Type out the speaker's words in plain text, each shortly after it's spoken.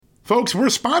Folks, we're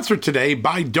sponsored today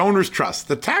by Donors Trust,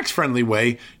 the tax-friendly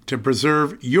way to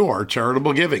preserve your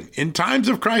charitable giving. In times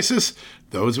of crisis,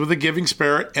 those with a giving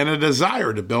spirit and a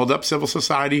desire to build up civil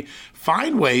society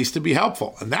find ways to be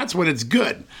helpful. And that's when it's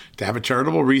good to have a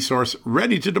charitable resource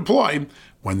ready to deploy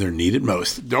when they're needed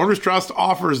most. Donors Trust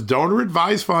offers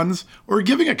donor-advised funds or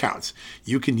giving accounts.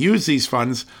 You can use these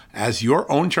funds as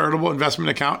your own charitable investment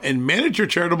account and manage your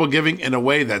charitable giving in a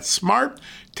way that's smart,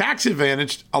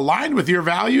 tax-advantaged, aligned with your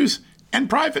values, and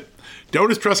private.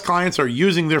 Donors Trust clients are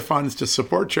using their funds to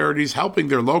support charities helping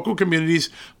their local communities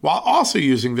while also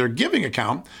using their giving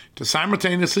account to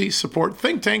simultaneously support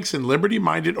think tanks and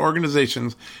liberty-minded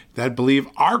organizations that believe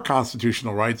our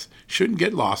constitutional rights shouldn't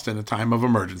get lost in a time of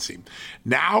emergency.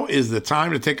 Now is the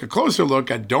time to take a closer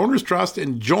look at Donors Trust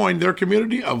and join their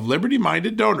community of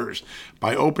liberty-minded donors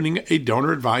by opening a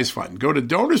donor-advised fund. Go to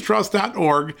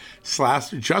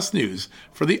donorstrust.org/justnews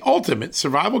for the ultimate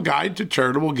survival guide to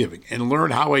charitable giving and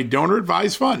learn how a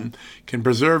donor-advised fund can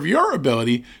preserve your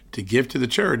ability to give to the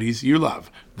charities you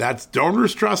love. That's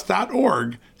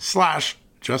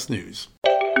donorstrust.org/justnews.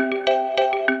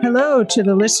 Hello to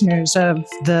the listeners of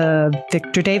the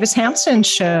Victor Davis Hanson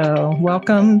Show.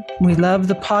 Welcome. We love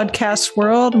the podcast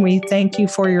world, and we thank you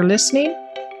for your listening.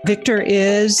 Victor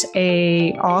is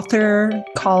an author,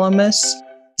 columnist,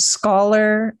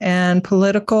 scholar, and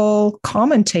political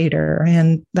commentator,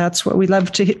 and that's what we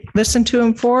love to listen to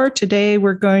him for. Today,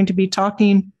 we're going to be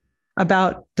talking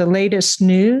about the latest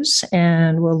news,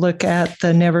 and we'll look at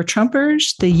the Never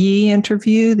Trumpers, the Yi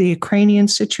interview, the Ukrainian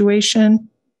situation,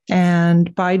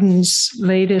 and Biden's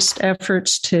latest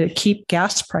efforts to keep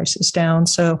gas prices down.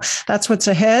 So that's what's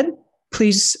ahead.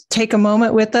 Please take a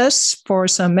moment with us for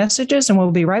some messages, and we'll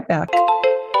be right back.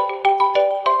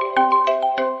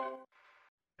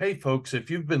 Hey, folks,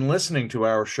 if you've been listening to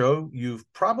our show, you've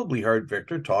probably heard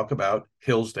Victor talk about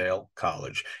Hillsdale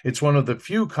College. It's one of the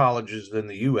few colleges in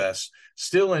the U.S.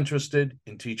 still interested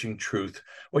in teaching truth.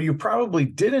 What you probably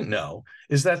didn't know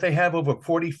is that they have over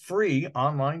 40 free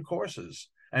online courses.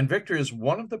 And Victor is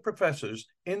one of the professors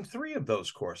in 3 of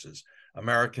those courses: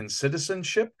 American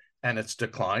Citizenship and Its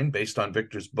Decline, based on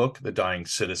Victor's book, The Dying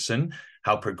Citizen,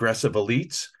 How Progressive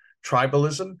Elites,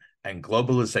 Tribalism, and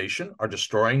Globalization Are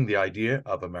Destroying the Idea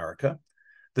of America,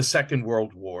 The Second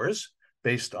World Wars,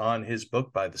 based on his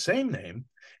book by the same name,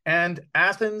 and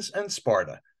Athens and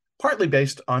Sparta, partly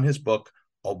based on his book,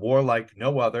 A War Like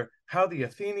No Other, How the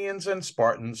Athenians and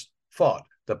Spartans Fought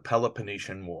the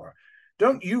Peloponnesian War.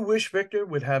 Don't you wish Victor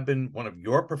would have been one of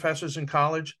your professors in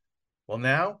college? Well,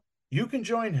 now you can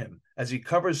join him as he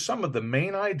covers some of the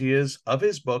main ideas of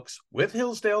his books with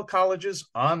Hillsdale College's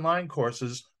online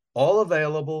courses, all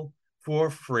available for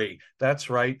free. That's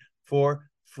right, for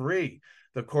free.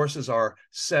 The courses are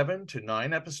 7 to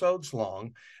 9 episodes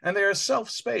long, and they are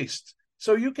self-spaced,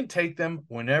 so you can take them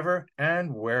whenever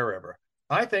and wherever.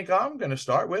 I think I'm going to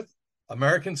start with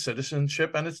American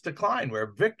Citizenship and Its Decline, where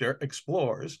Victor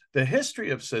explores the history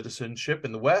of citizenship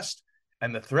in the West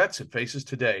and the threats it faces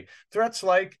today. Threats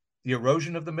like the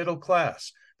erosion of the middle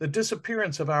class, the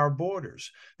disappearance of our borders,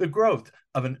 the growth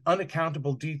of an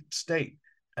unaccountable deep state,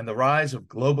 and the rise of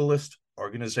globalist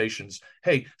organizations.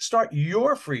 Hey, start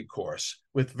your free course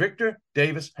with Victor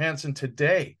Davis Hanson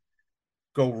today.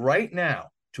 Go right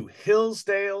now to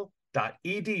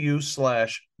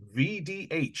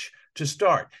hillsdale.edu/VDH to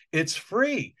start. It's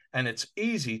free and it's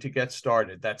easy to get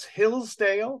started. That's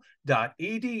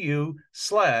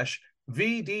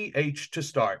hillsdale.edu/VDH to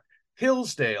start.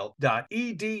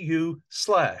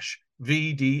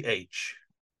 hillsdale.edu/VDH.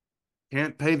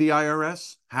 Can't pay the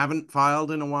IRS? Haven't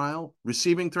filed in a while?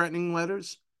 Receiving threatening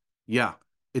letters? Yeah,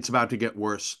 it's about to get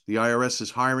worse. The IRS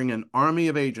is hiring an army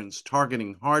of agents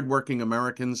targeting hardworking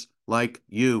Americans like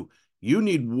you. You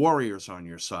need warriors on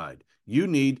your side. You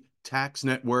need Tax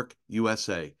Network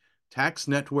USA. Tax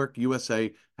Network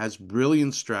USA has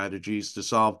brilliant strategies to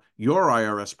solve your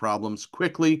IRS problems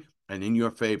quickly and in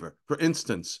your favor. For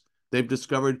instance, they've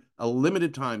discovered a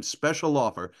limited-time special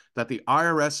offer that the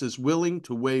IRS is willing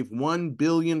to waive $1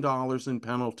 billion in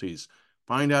penalties.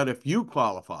 Find out if you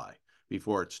qualify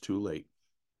before it's too late.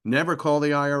 Never call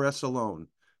the IRS alone.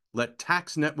 Let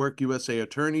Tax Network USA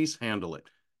attorneys handle it.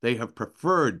 They have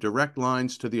preferred direct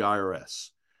lines to the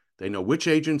IRS. They know which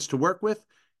agents to work with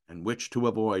and which to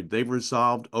avoid. They've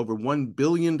resolved over $1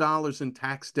 billion in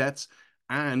tax debts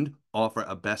and offer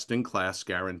a best-in-class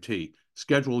guarantee.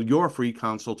 Schedule your free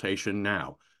consultation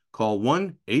now. Call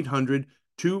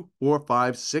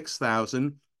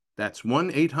 1-800-245-6000. That's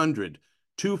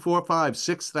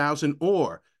 1-800-245-6000,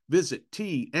 or visit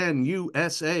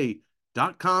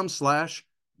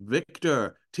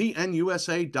tnusa.com/Victor.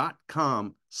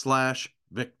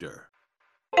 tnusa.com/Victor.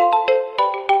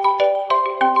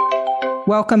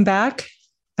 Welcome back.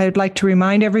 I'd like to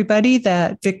remind everybody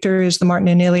that Victor is the Martin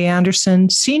and Illie Anderson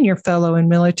Senior Fellow in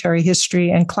Military History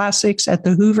and Classics at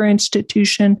the Hoover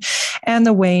Institution and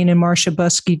the Wayne and Marcia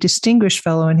Buskey Distinguished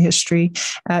Fellow in History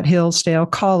at Hillsdale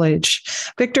College.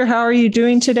 Victor, how are you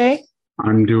doing today?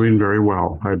 I'm doing very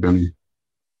well. I've been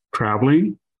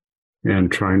traveling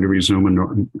and trying to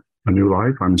resume a new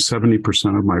life. I'm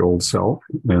 70% of my old self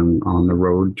and on the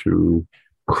road to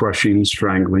crushing,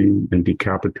 strangling, and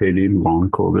decapitating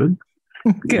long COVID.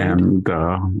 Good. And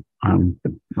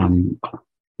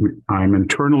I'm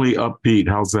internally upbeat.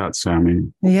 How's that,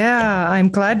 Sammy? Yeah, I'm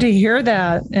glad to hear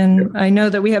that. And I know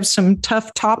that we have some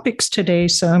tough topics today,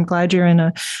 so I'm glad you're in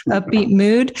a upbeat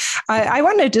mood. I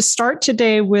wanted to start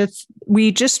today with,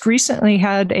 we just recently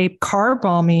had a car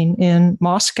bombing in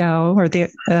Moscow, or the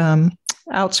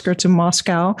outskirts of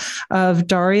Moscow, of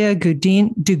Daria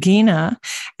Dugina.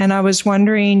 And I was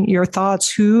wondering your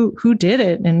thoughts. Who did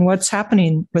it and what's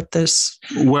happening with this?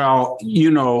 Well,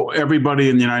 everybody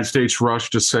in the United States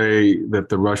rushed to say that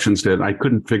the Russians did. I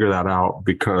couldn't figure that out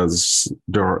because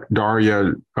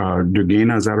Daria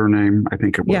Dugina, is that her name? I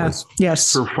think it was.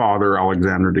 Yes. Her father,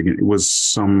 Alexander Dugina, was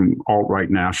some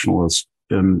alt-right nationalist.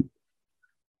 And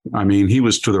I mean, he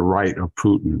was to the right of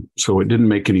Putin. So it didn't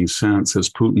make any sense as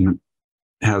Putin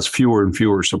has fewer and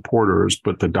fewer supporters,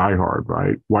 but the diehard,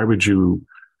 right? Why would you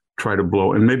try to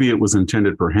blow? And maybe it was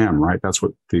intended for him, right? That's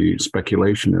what the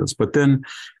speculation is. But then,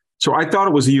 so I thought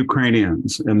it was the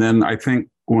Ukrainians. And then I think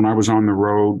when I was on the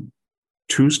road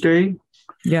Tuesday,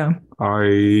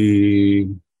 I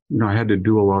had to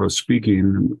do a lot of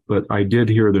speaking, but I did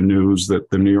hear the news that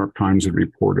the New York Times had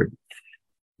reported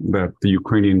that the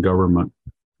Ukrainian government,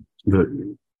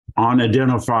 the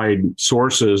unidentified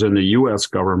sources in the U.S.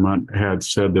 government had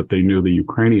said that they knew the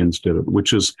Ukrainians did it,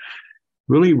 which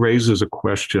really raises a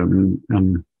question.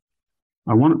 And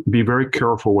I want to be very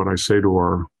careful what I say to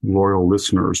our loyal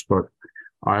listeners, but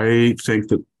I think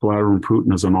that Vladimir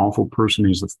Putin is an awful person.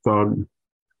 He's a thug,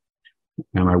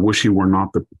 and I wish he were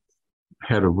not the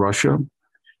head of Russia.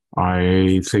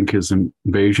 I think his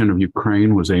invasion of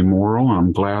Ukraine was amoral.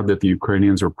 I'm glad that the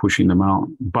Ukrainians are pushing them out,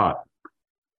 but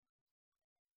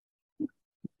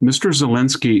Mr.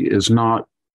 Zelensky is not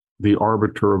the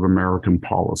arbiter of American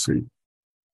policy.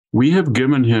 We have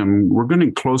given him, we're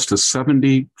getting close to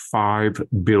 $75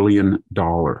 billion.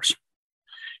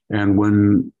 And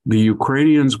when the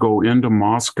Ukrainians go into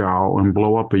Moscow and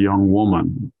blow up a young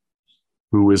woman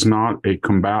who is not a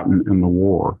combatant in the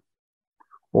war,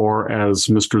 or as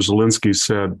Mr. Zelensky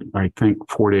said, I think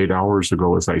 48 hours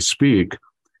ago as I speak,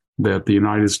 that the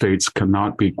United States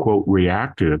cannot be, quote,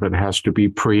 reactive. It has to be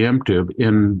preemptive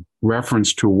in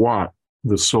reference to what?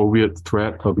 The Soviet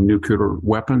threat of nuclear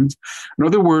weapons. In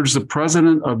other words, the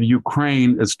president of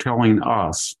Ukraine is telling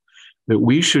us that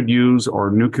we should use our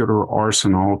nuclear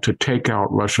arsenal to take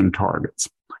out Russian targets.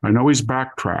 I know he's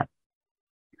backtracked,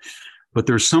 but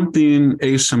there's something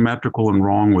asymmetrical and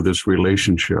wrong with this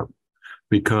relationship,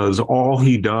 because all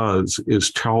he does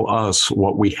is tell us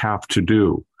what we have to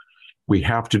do. We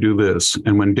have to do this.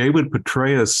 And when David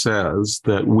Petraeus says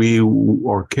that we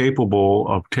are capable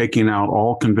of taking out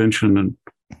all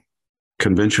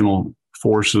conventional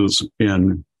forces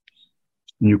in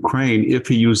Ukraine if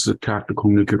he uses a tactical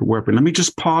nuclear weapon. Let me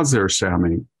just pause there,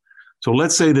 Sammy. So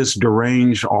let's say this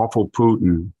deranged, awful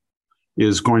Putin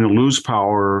is going to lose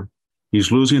power. He's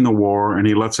losing the war, and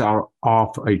he lets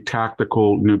off a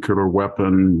tactical nuclear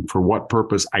weapon. For what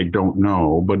purpose, I don't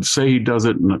know. But say he does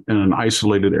it in an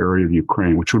isolated area of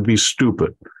Ukraine, which would be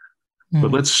stupid.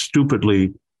 But let's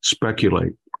stupidly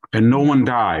speculate. And no one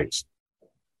dies.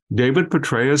 David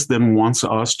Petraeus then wants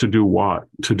us to do what?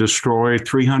 To destroy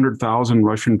 300,000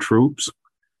 Russian troops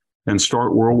and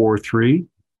start World War III?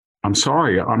 I'm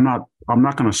sorry, I'm not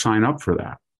going to sign up for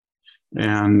that.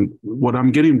 And what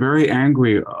I'm getting very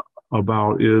angry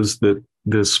about is that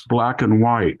this black and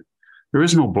white, there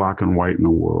is no black and white in the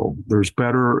world. There's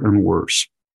better and worse.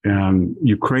 And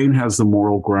Ukraine has the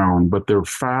moral ground, but they're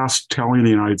fast telling the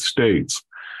United States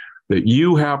that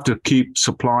you have to keep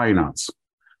supplying us.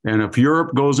 And if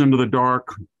Europe goes into the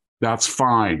dark, that's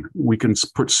fine. We can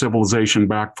put civilization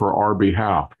back for our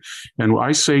behalf. And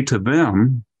I say to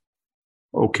them,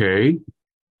 okay,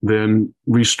 then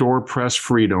restore press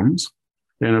freedoms.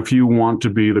 And if you want to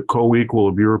be the co-equal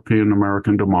of European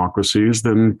American democracies,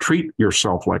 then treat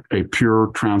yourself like a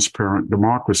pure, transparent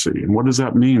democracy. And what does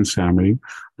that mean, Sammy?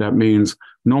 That means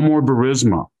no more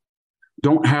Burisma.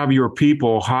 Don't have your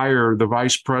people hire the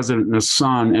vice president and his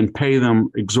son and pay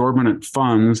them exorbitant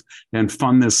funds and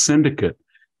fund this syndicate.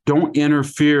 Don't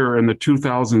interfere in the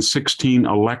 2016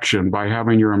 election by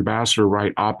having your ambassador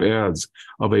write op-eds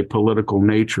of a political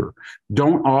nature.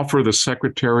 Don't offer the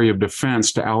Secretary of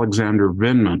Defense to Alexander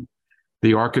Vindman,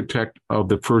 the architect of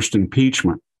the first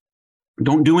impeachment.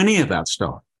 Don't do any of that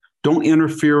stuff. Don't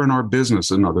interfere in our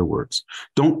business, in other words.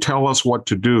 Don't tell us what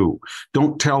to do.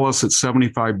 Don't tell us that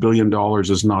 $75 billion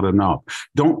is not enough.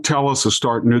 Don't tell us to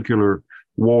start nuclear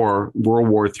war, World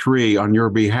War III, on your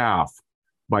behalf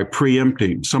by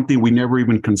preempting something we never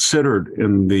even considered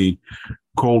in the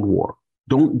Cold War.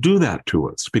 Don't do that to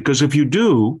us, because if you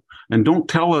do, and don't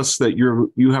tell us that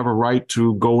you have a right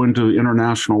to go into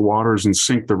international waters and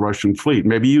sink the Russian fleet.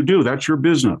 Maybe you do, that's your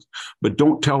business. But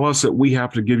don't tell us that we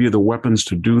have to give you the weapons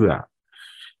to do that.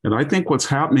 And I think what's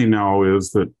happening now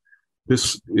is that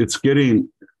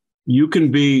you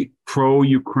can be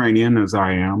pro-Ukrainian as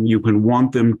I am. You can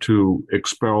want them to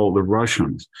expel the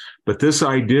Russians. But this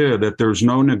idea that there's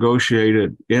no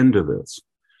negotiated end to this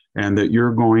and that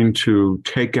you're going to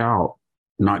take out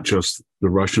not just the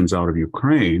Russians out of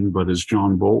Ukraine, but as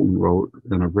John Bolton wrote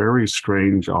in a very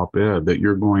strange op-ed, that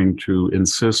you're going to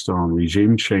insist on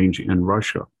regime change in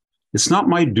Russia. It's not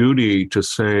my duty to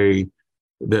say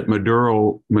that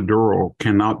Maduro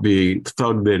cannot be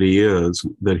thug that he is,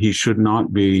 that he should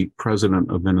not be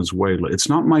president of Venezuela. It's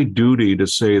not my duty to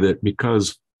say that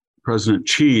because President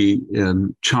Xi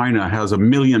in China has 1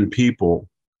 million people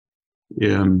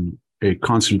in a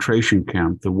concentration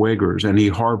camp, the Uyghurs, and he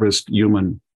harvests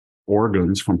human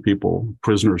organs from people,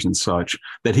 prisoners and such,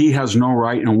 that he has no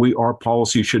right and our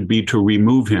policy should be to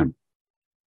remove him.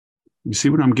 You see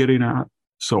what I'm getting at?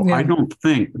 So yeah. I don't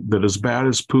think that as bad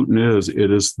as Putin is, it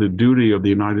is the duty of the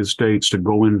United States to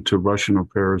go into Russian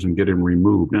affairs and get him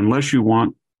removed, unless you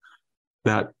want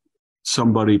that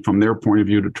somebody from their point of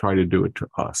view to try to do it to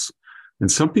us. And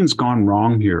something's gone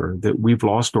wrong here, that we've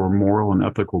lost our moral and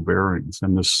ethical bearings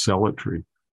and this zealotry.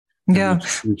 Yeah.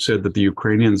 We've said that the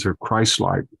Ukrainians are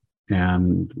Christ-like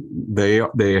and they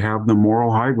have the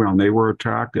moral high ground. They were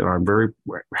attacked, and I'm very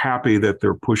happy that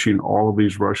they're pushing all of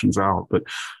these Russians out. But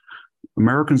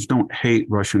Americans don't hate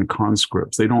Russian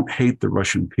conscripts. They don't hate the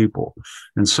Russian people.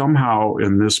 And somehow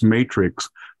in this matrix,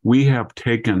 we have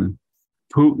taken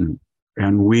Putin,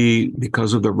 and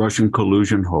because of the Russian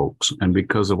collusion hoax and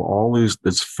because of all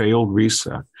this failed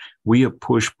reset, we have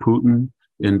pushed Putin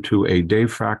into a de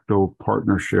facto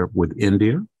partnership with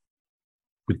India,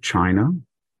 with China,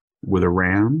 with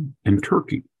Iran, and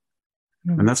Turkey.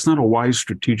 And that's not a wise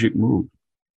strategic move.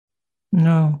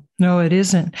 No, it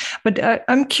isn't. But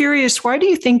I'm curious, why do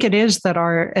you think it is that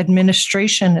our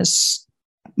administration is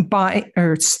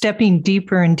stepping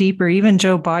deeper and deeper? Even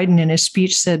Joe Biden in his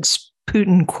speech said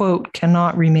Putin, quote,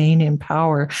 cannot remain in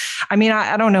power. I mean,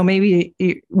 I don't know, maybe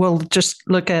we'll just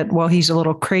look at, well, he's a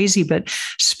little crazy, but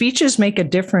speeches make a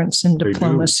difference in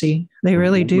diplomacy. They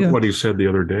really do. Look what he said the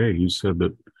other day. He said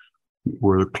that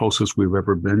we're the closest we've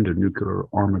ever been to nuclear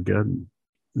Armageddon.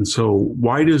 And so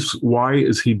why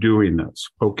is he doing this?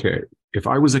 Okay, if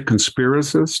I was a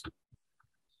conspiracist,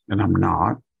 and I'm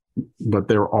not, but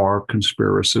there are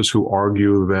conspiracists who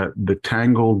argue that the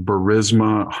tangled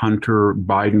Burisma, Hunter,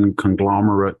 Biden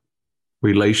conglomerate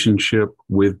relationship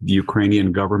with the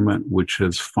Ukrainian government, which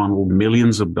has funneled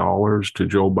millions of dollars to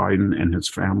Joe Biden and his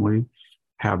family,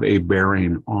 have a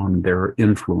bearing on their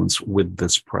influence with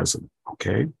this president.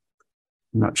 Okay,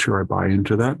 I'm not sure I buy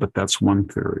into that, but that's one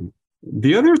theory.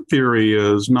 The other theory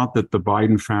is not that the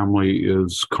Biden family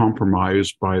is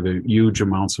compromised by the huge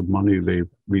amounts of money they've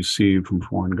received from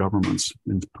foreign governments,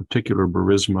 in particular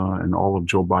Burisma and all of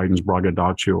Joe Biden's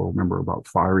braggadocio, remember, about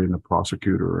firing the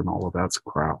prosecutor and all of that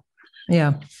crap.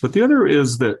 Yeah. But the other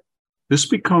is that this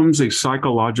becomes a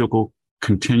psychological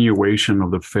continuation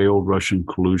of the failed Russian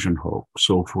collusion hoax.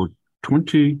 So for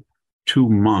 22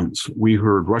 months, we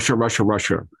heard Russia, Russia,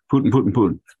 Russia, Putin, Putin,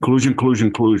 Putin, collusion,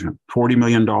 collusion, collusion, $40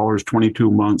 million,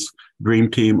 22 months, dream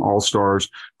team, all stars.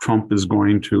 Trump is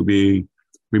going to be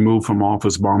removed from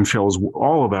office, bombshells,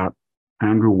 all of that,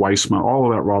 Andrew Weissman, all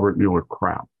of that Robert Mueller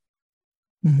crap.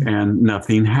 Mm-hmm. And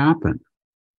nothing happened.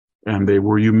 And they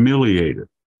were humiliated.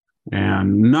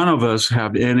 And none of us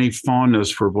have any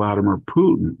fondness for Vladimir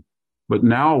Putin. But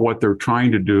now what they're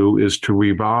trying to do is to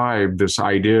revive this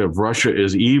idea of Russia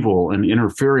is evil and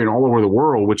interfering all over the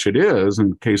world, which it is in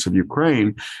the case of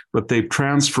Ukraine. But they've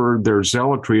transferred their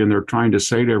zealotry, and they're trying to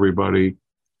say to everybody,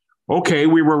 okay,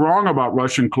 we were wrong about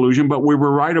Russian collusion, but we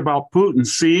were right about Putin.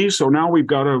 See, so now we've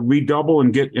got to redouble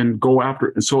and go after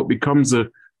it. And so it becomes the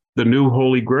new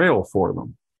holy grail for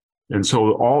them. And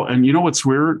so and you know what's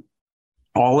weird?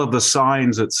 all of the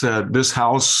signs that said, this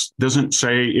house doesn't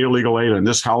say illegal alien,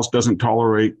 this house doesn't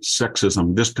tolerate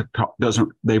sexism, this doesn't,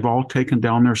 they've all taken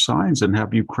down their signs and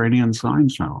have Ukrainian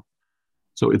signs now.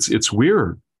 So it's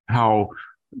weird how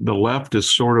the left has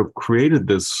sort of created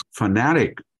this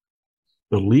fanatic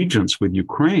allegiance with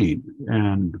Ukraine.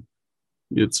 And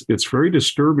it's very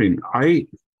disturbing.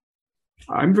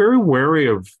 I'm very wary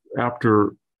of,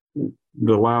 after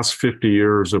the last 50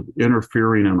 years of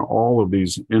interfering in all of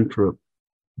these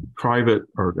private,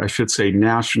 or I should say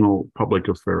national public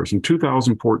affairs. In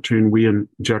 2014, we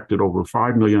injected over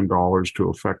 $5 million to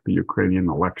affect the Ukrainian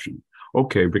election.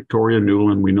 Okay, Victoria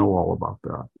Nuland, we know all about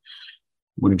that.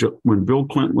 When Bill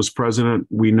Clinton was president,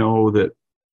 we know that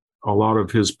a lot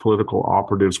of his political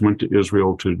operatives went to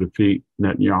Israel to defeat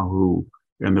Netanyahu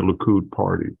and the Likud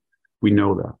party. We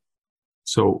know that.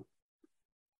 So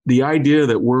the idea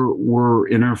that we're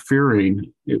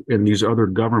interfering in these other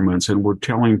governments and we're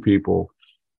telling people,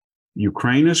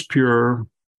 Ukraine is pure,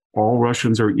 all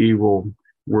Russians are evil,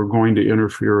 we're going to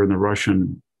interfere in the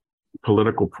Russian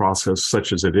political process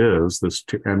such as it is,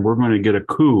 and we're going to get a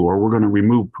coup, or we're going to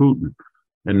remove Putin,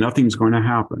 and nothing's going to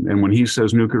happen. And when he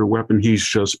says nuclear weapon, he's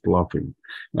just bluffing,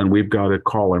 and we've got to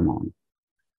call him on.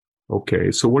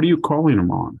 Okay, so what are you calling him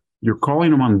on? You're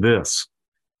calling him on this,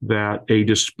 that a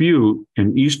dispute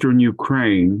in eastern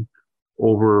Ukraine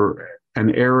over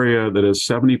an area that is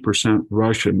 70%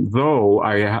 Russian, though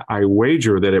I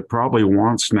wager that it probably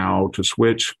wants now to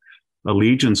switch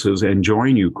allegiances and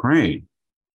join Ukraine.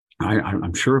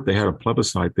 I'm sure if they had a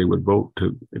plebiscite, they would vote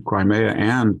to Crimea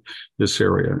and this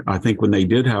area. I think when they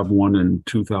did have one in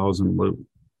 2000,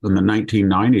 in the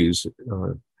 1990s,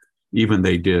 even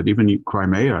they did. Even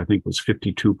Crimea, I think, was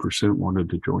 52% wanted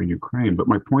to join Ukraine. But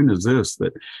my point is this,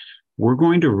 that we're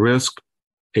going to risk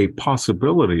a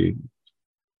possibility,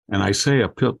 and I say a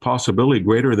possibility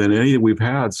greater than any that we've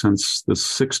had since the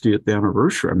 60th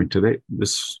anniversary. I mean, today,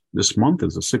 this month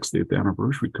is the 60th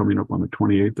anniversary, coming up on the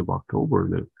 28th of October,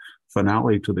 the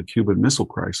finale to the Cuban Missile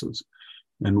Crisis.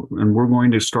 And we're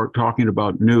going to start talking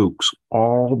about nukes,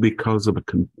 all because of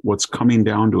what's coming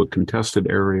down to a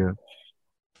contested area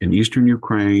in eastern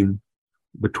Ukraine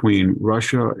between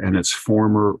Russia and its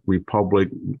former republic,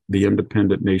 the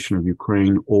independent nation of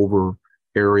Ukraine, over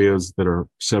areas that are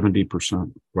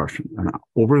 70% Russian. And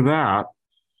over that,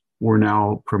 we're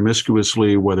now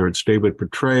promiscuously, whether it's David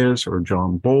Petraeus or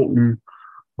John Bolton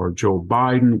or Joe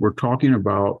Biden, we're talking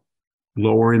about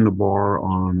lowering the bar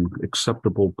on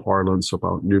acceptable parlance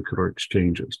about nuclear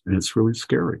exchanges. And it's really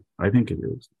scary. I think it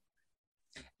is.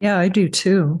 Yeah, I do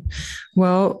too.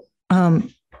 Well,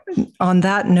 on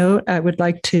that note, I would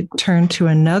like to turn to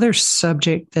another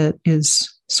subject that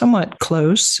is somewhat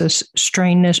close, a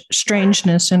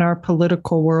strangeness in our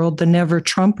political world, the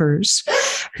never-Trumpers,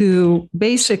 who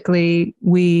basically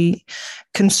we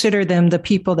consider them the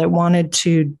people that wanted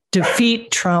to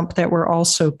defeat Trump that were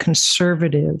also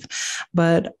conservative.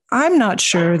 But I'm not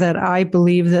sure that I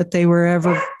believe that they were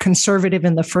ever conservative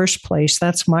in the first place.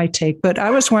 That's my take. But I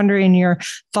was wondering your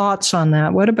thoughts on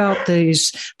that. What about the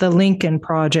Lincoln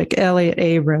Project, Elliott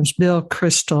Abrams, Bill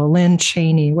Kristol, Lynn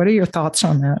Cheney? What are your thoughts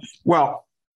on that? Well,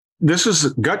 this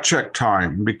is gut check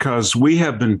time, because we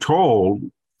have been told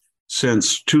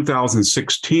since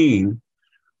 2016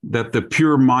 that the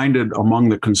pure-minded among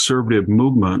the conservative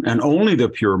movement, and only the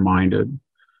pure-minded,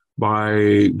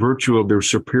 by virtue of their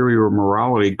superior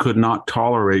morality, could not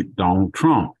tolerate Donald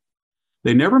Trump.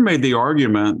 They never made the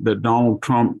argument that Donald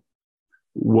Trump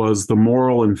was the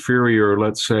moral inferior,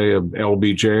 let's say, of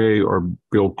LBJ or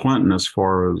Bill Clinton as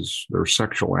far as their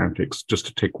sexual antics, just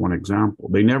to take one example.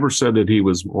 They never said that he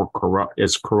was more corrupt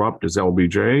as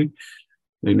LBJ.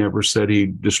 They never said he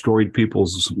destroyed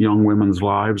people's young women's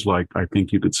lives like I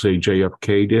think you could say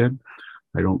JFK did.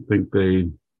 I don't think they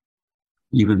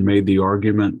even made the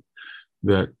argument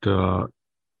that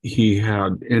he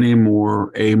had any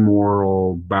more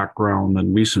amoral background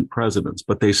than recent presidents,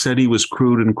 but they said he was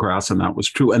crude and crass, and that was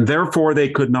true. And therefore, they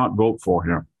could not vote for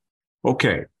him.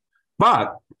 Okay.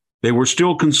 But they were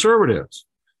still conservatives.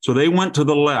 So they went to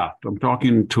the left. I'm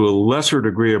talking to a lesser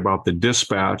degree about the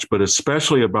Dispatch, but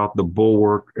especially about the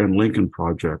Bulwark and Lincoln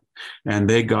Project. And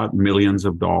they got millions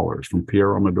of dollars from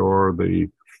Pierre Amador, the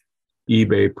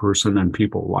eBay person, and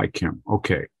people like him.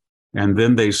 Okay. And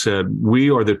then they said, we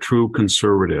are the true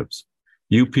conservatives.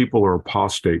 You people are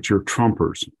apostates. You're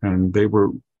Trumpers. And they were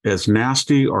as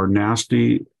nasty or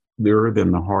nastier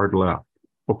than the hard left.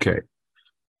 Okay.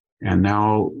 And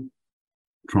now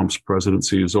Trump's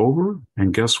presidency is over.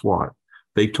 And guess what?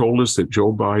 They told us that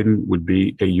Joe Biden would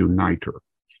be a uniter.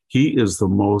 He is the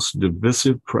most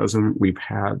divisive president we've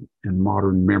had in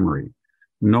modern memory.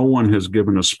 No one has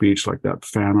given a speech like that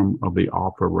Phantom of the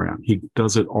Opera ran. He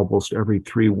does it almost every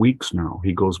 3 weeks now.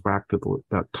 He goes back to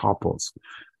that topless.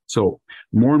 So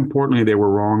more importantly, they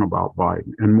were wrong about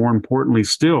Biden. And more importantly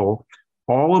still,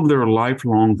 all of their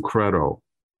lifelong credo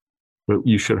that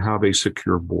you should have a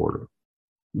secure border,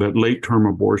 that late-term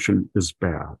abortion is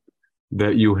bad,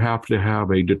 that you have to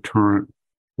have a deterrent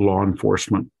law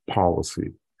enforcement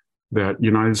policy, that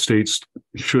United States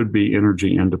should be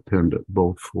energy independent,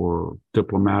 both for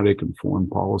diplomatic and foreign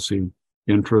policy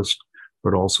interest,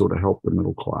 but also to help the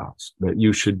middle class, that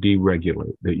you should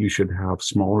deregulate, that you should have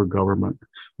smaller government.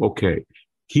 Okay,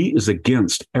 he is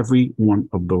against every one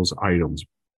of those items,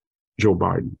 Joe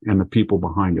Biden and the people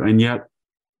behind him. And yet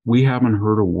we haven't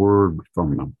heard a word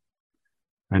from them.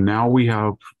 And now we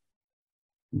have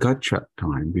gut check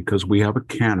time because we have a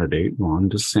candidate, Ron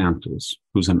DeSantis,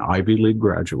 who's an Ivy League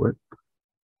graduate.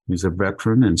 He's a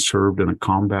veteran and served in a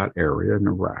combat area in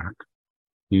Iraq.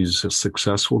 He's a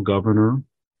successful governor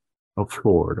of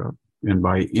Florida. And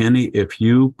if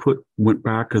you went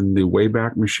back in the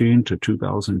Wayback Machine to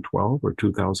 2012 or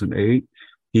 2008,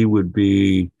 he would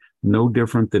be no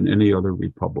different than any other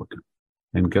Republican.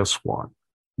 And guess what?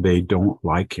 They don't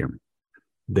like him.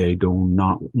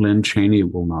 Lynn Cheney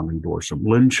will not endorse him.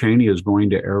 Lynn Cheney is going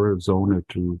to Arizona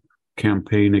to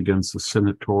campaign against the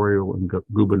senatorial and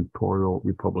gubernatorial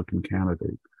Republican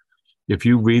candidate. If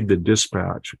you read the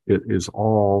dispatch, it is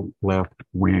all left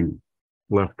wing.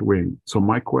 So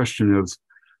my question is,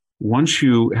 once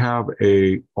you have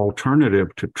a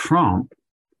alternative to Trump,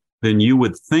 then you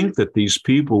would think that these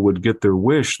people would get their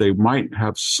wish. They might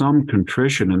have some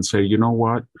contrition and say, you know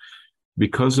what?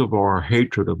 Because of our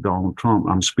hatred of Donald Trump,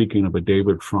 I'm speaking of a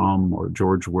David Frum or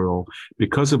George Will,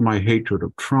 because of my hatred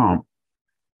of Trump,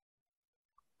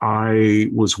 I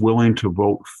was willing to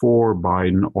vote for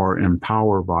Biden or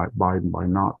empower Biden by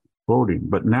not voting.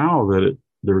 But now that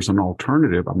there's an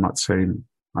alternative, I'm not saying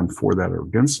I'm for that or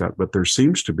against that, but there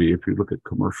seems to be, if you look at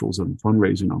commercials and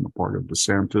fundraising on the part of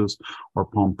DeSantis or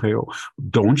Pompeo,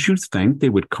 don't you think they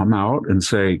would come out and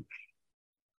say,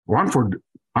 well, I'm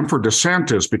for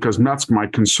DeSantis because that's my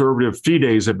conservative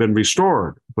fides have been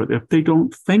restored. But if they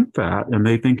don't think that and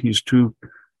they think he's too,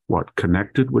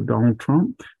 connected with Donald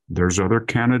Trump, there's other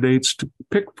candidates to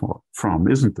pick from,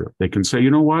 isn't there? They can say,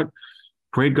 you know what?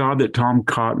 Pray God that Tom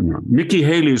Cotton, Nikki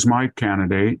Haley's my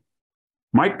candidate.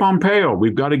 Mike Pompeo,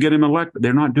 we've got to get him elected.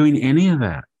 They're not doing any of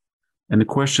that. And the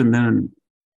question then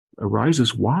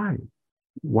arises, why?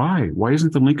 Why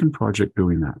isn't the Lincoln Project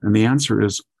doing that? And the answer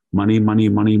is money, money,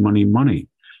 money, money, money.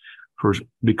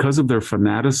 Because of their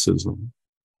fanaticism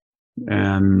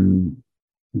and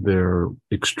their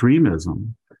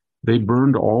extremism, they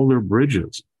burned all their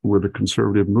bridges with the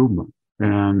conservative movement.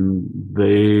 And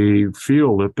they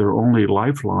feel that their only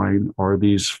lifeline are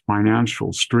these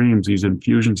financial streams, these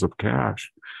infusions of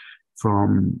cash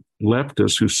from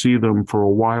leftists who see them for a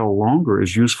while longer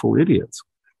as useful idiots.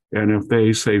 And if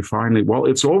they say finally, well,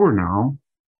 it's over now,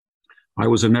 I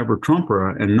was a never Trumper.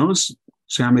 And notice,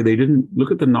 Sammy, they didn't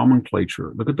look at the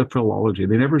nomenclature, look at the philology.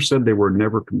 They never said they were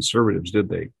never conservatives, did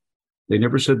they? They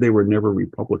never said they were never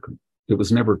Republican. It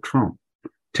was never Trump.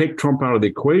 Take Trump out of the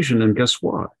equation, and guess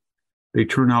what? They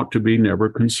turn out to be never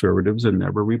conservatives and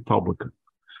never Republican.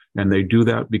 And they do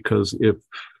that because if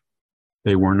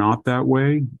they were not that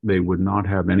way, they would not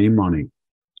have any money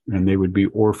and they would be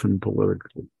orphaned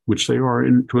politically, which they are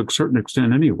to a certain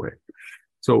extent anyway.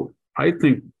 So I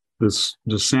think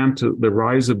the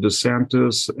rise of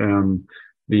DeSantis and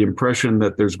the impression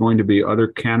that there's going to be other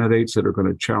candidates that are going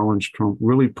to challenge Trump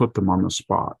really put them on the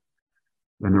spot.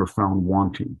 And they're found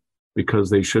wanting because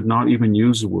they should not even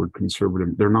use the word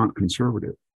conservative. They're not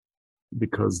conservative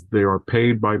because they are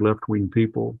paid by left-wing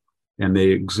people and they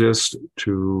exist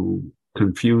to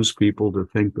confuse people to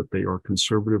think that they are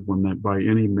conservative when that by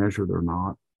any measure they're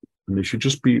not. And they should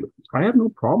just be, I have no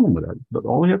problem with that. But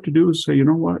all they have to do is say, you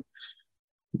know what?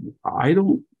 I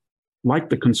don't like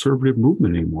the conservative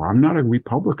movement anymore. I'm not a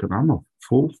Republican. I'm a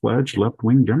full-fledged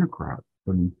left-wing Democrat.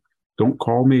 And don't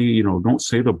call me, don't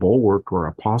say the Bulwark or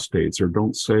apostates, or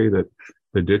don't say that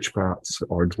the Ditch Bats,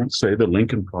 or don't say the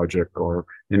Lincoln Project are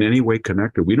in any way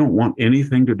connected. We don't want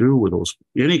anything to do with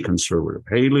any conservative.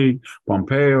 Haley,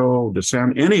 Pompeo,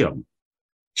 DeSantis, any of them.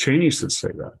 Cheney should say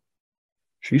that.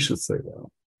 She should say that.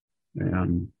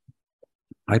 And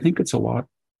I think it's a lot.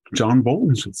 John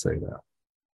Bolton should say that.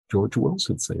 George Will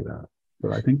should say that.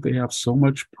 But I think they have so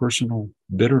much personal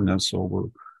bitterness over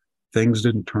things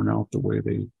didn't turn out the way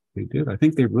they did. I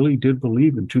think they really did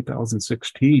believe in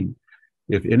 2016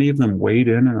 if any of them weighed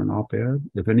in an op-ed,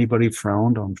 if anybody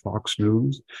frowned on Fox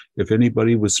News, if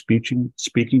anybody was speaking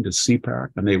to CPAC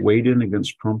and they weighed in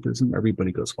against Trumpism,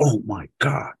 everybody goes, oh my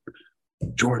God,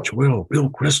 George Will, Bill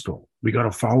Kristol, we got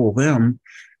to follow them.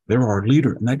 They're our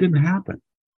leader. And that didn't happen.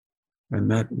 And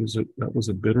that was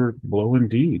a bitter blow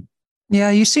indeed. Yeah,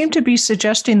 you seem to be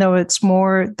suggesting, though, it's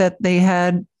more that they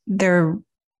had their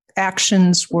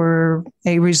actions were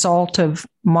a result of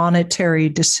monetary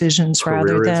decisions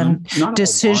rather than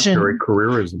decision.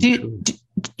 Careerism.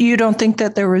 You don't think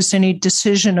that there was any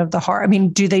decision of the heart? I mean,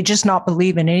 do they just not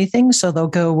believe in anything, so they'll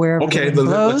go wherever it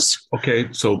blows? Okay,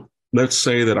 so let's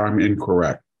say that I'm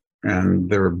incorrect, and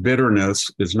their bitterness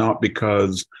is not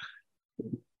because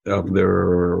of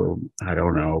their, I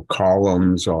don't know,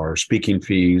 columns or speaking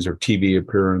fees or TV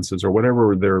appearances or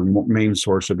whatever their main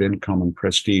source of income and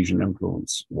prestige and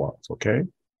influence was, okay?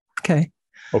 Okay.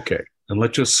 And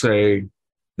let's just say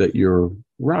that you're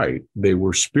right. They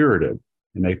were spirited,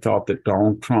 and they thought that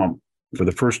Donald Trump, for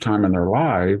the first time in their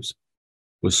lives,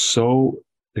 was so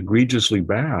egregiously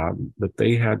bad that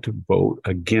they had to vote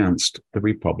against the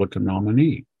Republican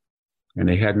nominee. And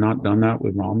they had not done that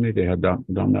with Romney. They had not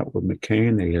done that with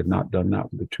McCain. They had not done that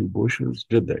with the two Bushes,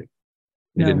 did they?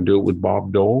 They didn't do it with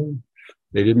Bob Dole.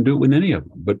 They didn't do it with any of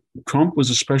them. But Trump was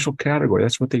a special category.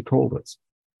 That's what they told us.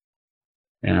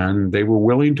 And they were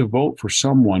willing to vote for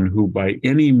someone who, by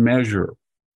any measure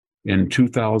in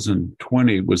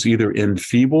 2020, was either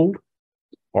enfeebled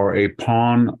or a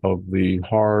pawn of the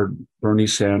hard Bernie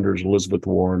Sanders, Elizabeth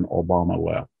Warren, Obama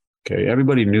left. Okay,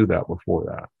 everybody knew that before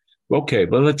that. Okay,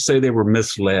 but let's say they were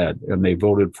misled and they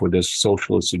voted for this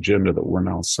socialist agenda that we're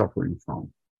now suffering from.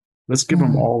 Let's give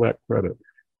them all that credit.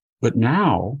 But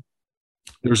now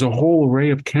there's a whole array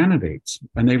of candidates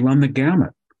and they run the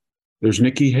gamut. There's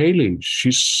Nikki Haley.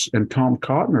 And Tom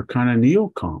Cotton are kind of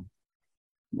neocon.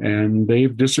 And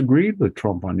they've disagreed with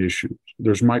Trump on issues.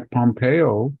 There's Mike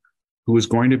Pompeo, who is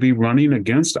going to be running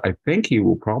against, I think he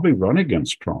will probably run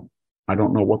against Trump. I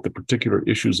don't know what the particular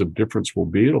issues of difference will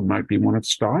be. It might be one of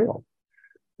style.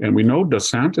 And we know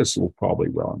DeSantis will probably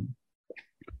run.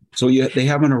 So yet they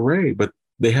have an array, but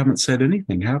they haven't said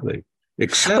anything, have they?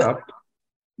 Except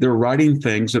they're writing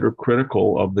things that are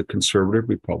critical of the conservative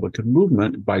Republican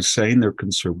movement by saying they're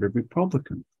conservative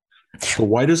Republican. So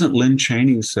why doesn't Lynn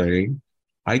Cheney say,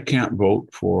 I can't vote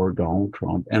for Donald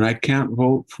Trump and I can't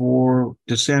vote for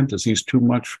DeSantis. He's too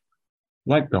much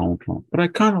like Donald Trump, but I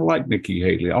kind of like Nikki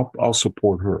Haley. I'll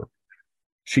support her.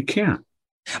 She can't.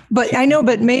 But I know,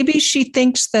 but maybe she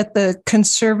thinks that the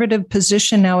conservative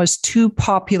position now is too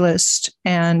populist,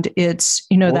 and it's,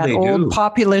 that old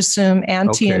populism,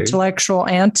 anti-intellectual,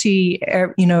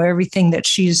 everything that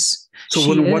she's.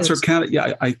 So what's her candidate?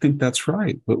 Yeah, I think that's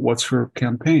right. But what's her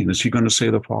campaign? Is she going to say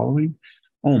the following?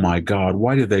 Oh my God,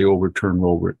 why did they overturn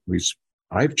Roe v.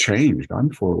 I've changed.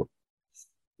 I'm for,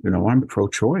 I'm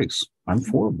pro-choice. I'm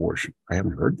for abortion. I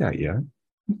haven't heard that yet.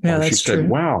 Yeah, that's she said, true.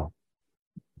 wow,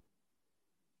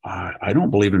 I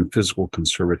don't believe in physical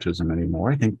conservatism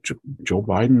anymore. I think Joe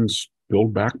Biden's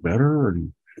Build Back Better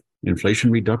and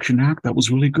Inflation Reduction Act, that was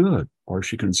really good. Or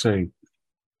she can say,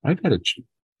 I've had a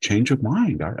change of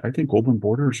mind. I think open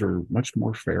borders are much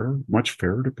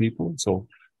fairer to people. So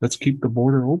let's keep the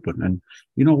border open. And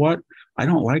you know what? I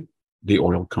don't like the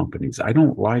oil companies. I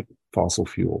don't like fossil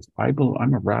fuels.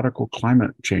 I'm a radical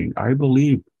climate change. I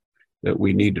believe that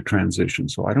we need to transition.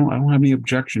 So I don't have any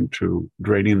objection to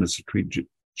draining the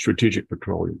strategic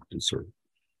petroleum reserve.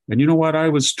 And you know what? I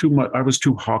was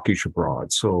too hawkish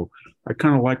abroad. So I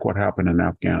kind of like what happened in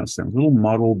Afghanistan. A little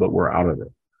muddled, but we're out of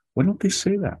it. Why don't they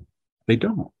say that? They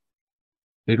don't.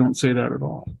 They don't say that at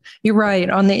all. You're right.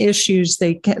 On the issues,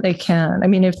 they can. I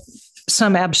mean, if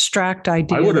some abstract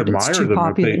idea, I would admire them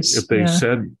populist, if they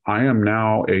said, I am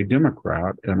now a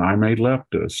Democrat and I'm a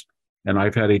leftist and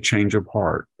I've had a change of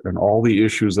heart, and all the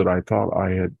issues that I thought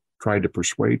I had tried to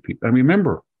persuade people. I mean,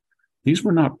 remember, these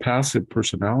were not passive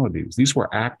personalities. These were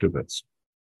activists.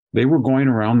 They were going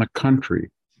around the country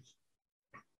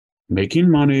making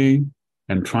money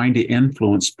and trying to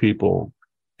influence people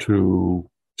to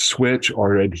switch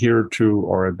or adhere to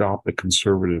or adopt a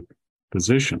conservative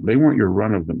position. They weren't your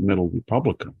run-of-the-middle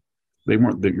Republican. They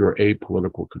weren't your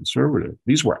apolitical conservative.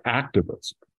 These were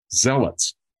activists,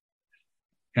 zealots.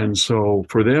 And so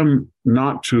for them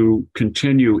not to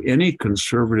continue any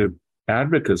conservative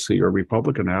advocacy or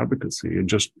Republican advocacy and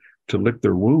just to lick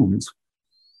their wounds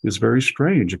is very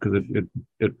strange, because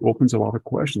it opens a lot of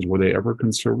questions. Were they ever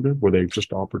conservative? Were they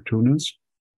just opportunists?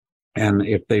 And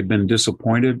if they've been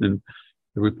disappointed in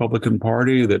the Republican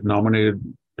Party that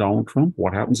nominated Donald Trump,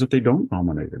 what happens if they don't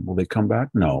nominate him? Will they come back?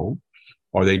 No.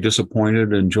 Are they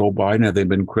disappointed in Joe Biden? Have they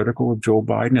been critical of Joe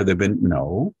Biden? Have they been?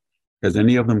 No. Has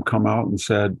any of them come out and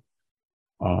said,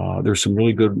 there's some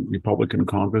really good Republican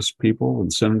Congress people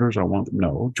and senators? I want them.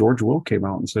 No. George Will came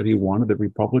out and said he wanted the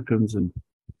Republicans, and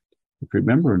if you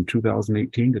remember, in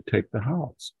 2018 to take the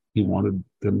House. He wanted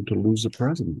them to lose the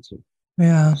presidency.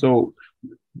 Yeah. So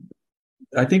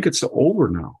I think it's over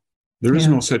now. There is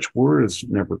no such word as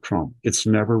never Trump. It's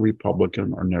never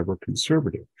Republican or never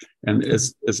conservative. And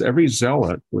as every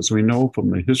zealot, as we know from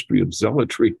the history of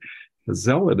zealotry, the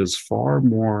zealot is far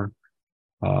more,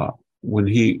 when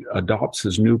he adopts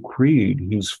his new creed,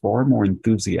 he's far more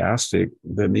enthusiastic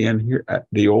than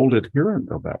the old adherent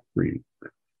of that creed.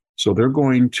 So they're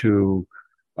going to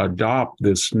adopt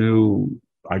this new,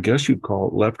 I guess you'd call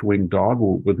it left-wing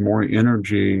dogwood, with more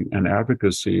energy and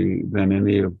advocacy than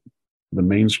any of the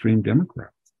mainstream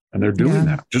Democrats. And they're doing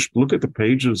that. Just look at the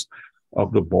pages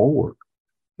of the Bulwark.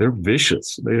 They're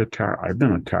vicious. I've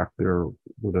been attacked there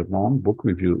with a long book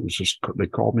review. It was just, they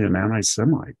called me an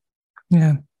anti-Semite.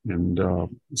 Yeah. And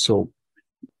so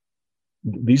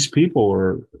these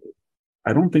people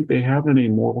I don't think they have any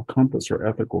moral compass or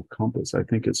ethical compass. I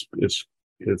think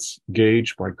it's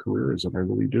gauged by careerism. I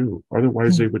really do.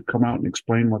 Otherwise, they would come out and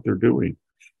explain what they're doing.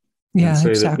 Yeah, say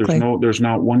exactly. That there's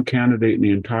not one candidate in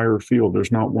the entire field.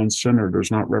 There's not one senator.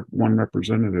 There's not one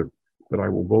representative that I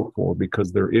will vote for,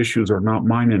 because their issues are not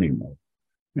mine anymore.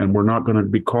 And we're not going to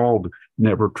be called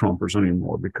never Trumpers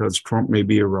anymore, because Trump may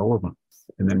be irrelevant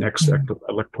in the next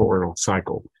electoral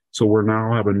cycle. So we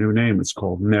now have a new name. It's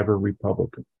called Never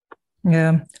Republican.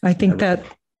 Yeah, I think that's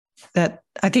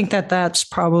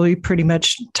probably pretty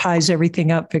much ties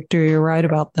everything up, Victor. You're right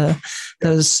about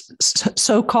those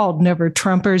so-called never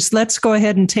Trumpers. Let's go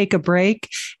ahead and take a break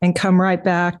and come right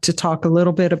back to talk a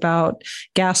little bit about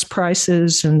gas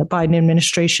prices and the Biden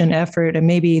administration effort, and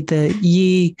maybe the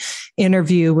Ye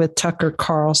interview with Tucker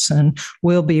Carlson.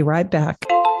 We'll be right back.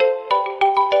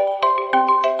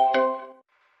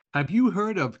 Have you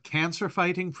heard of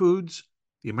cancer-fighting foods?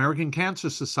 The American Cancer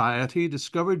Society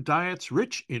discovered diets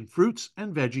rich in fruits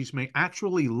and veggies may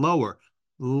actually lower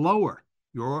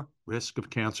your risk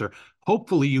of cancer.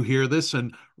 Hopefully you hear this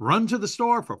and run to the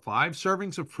store for 5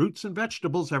 servings of fruits and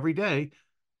vegetables every day.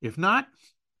 If not,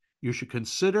 you should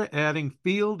consider adding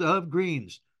Field of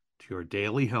Greens to your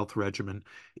daily health regimen.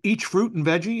 Each fruit and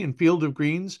veggie in Field of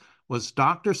Greens was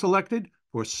doctor selected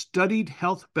for studied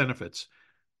health benefits.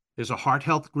 There's a heart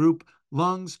health group,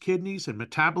 lungs, kidneys, and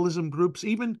metabolism groups,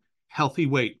 even healthy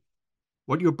weight.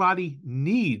 What your body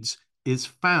needs is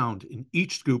found in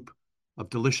each scoop of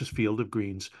delicious Field of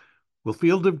Greens. Will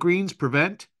Field of Greens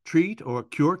prevent, treat, or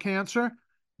cure cancer?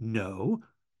 No,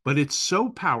 but it's so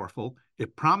powerful,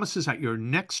 it promises at your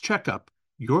next checkup,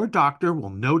 your doctor will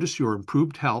notice your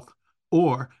improved health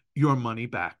or your money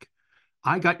back.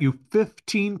 I got you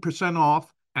 15%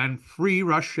 off and free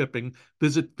rush shipping.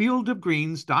 Visit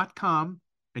fieldofgreens.com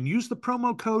and use the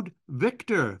promo code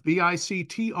VICTOR,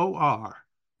 VICTOR,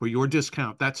 for your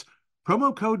discount. That's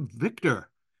promo code VICTOR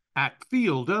at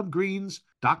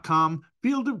fieldofgreens.com,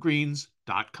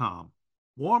 fieldofgreens.com.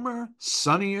 Warmer,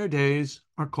 sunnier days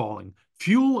are calling.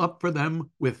 Fuel up for them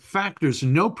with Factor's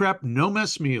no prep, no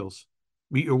mess meals.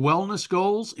 Meet your wellness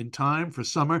goals in time for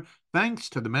summer thanks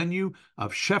to the menu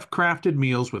of chef-crafted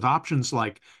meals with options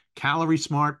like Calorie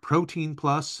Smart, Protein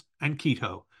Plus, and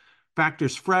Keto.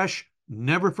 Factor's fresh,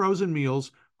 never frozen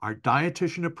meals are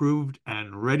dietitian approved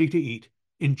and ready to eat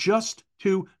in just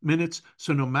 2 minutes.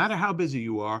 So no matter how busy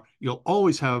you are, you'll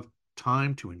always have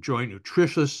time to enjoy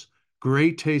nutritious,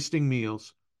 great tasting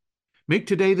meals. Make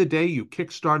today the day you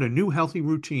kickstart a new healthy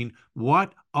routine.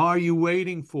 What are you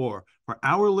waiting for? For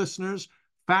our listeners,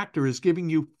 Factor is giving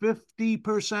you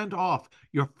 50% off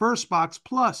your first box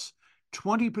plus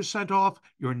 20% off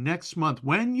your next month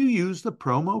when you use the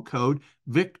promo code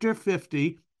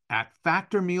VICTOR50 at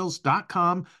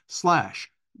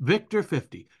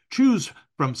factormeals.com/Victor50. Choose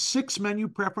from 6 menu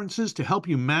preferences to help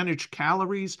you manage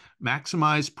calories,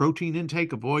 maximize protein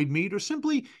intake, avoid meat, or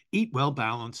simply eat well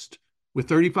balanced. With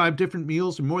 35 different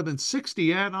meals and more than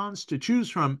 60 add-ons to choose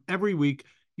from every week,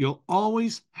 you'll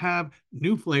always have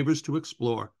new flavors to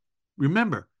explore.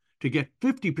 Remember, to get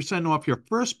 50% off your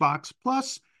first box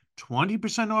plus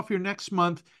 20% off your next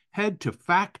month, head to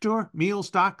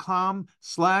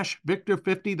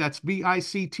factormeals.com/Victor50, that's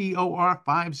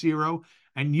VICTOR50,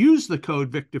 and use the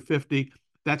code Victor50.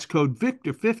 That's code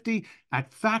Victor50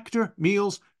 at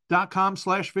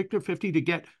factormeals.com/Victor50 to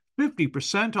get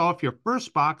 50% off your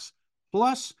first box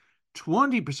plus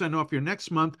 20% off your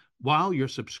next month while your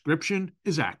subscription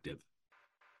is active.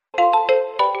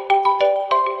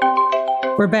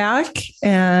 We're back,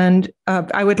 and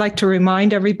I would like to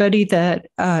remind everybody that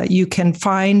you can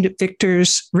find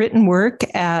Victor's written work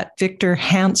at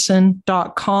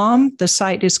victorhansen.com. The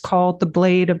site is called The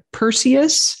Blade of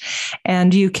Perseus,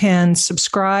 and you can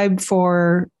subscribe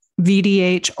for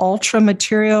VDH Ultra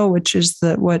material, which is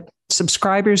what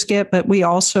subscribers get, but we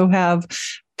also have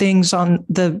things on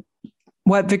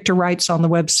what Victor writes on the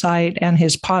website and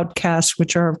his podcasts,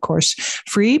 which are, of course,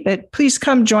 free. But please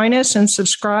come join us and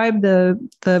subscribe. The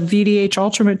VDH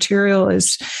Ultra material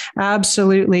is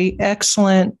absolutely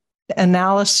excellent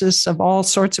analysis of all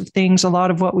sorts of things, a lot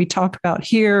of what we talk about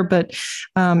here, but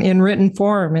in written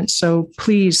form. And so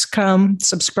please come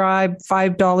subscribe,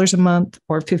 $5 a month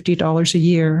or $50 a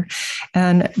year.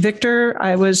 And Victor,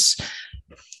 I was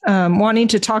wanting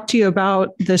to talk to you about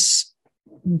this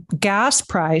gas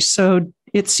price. So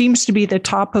it seems to be the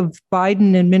top of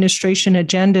Biden administration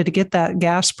agenda to get that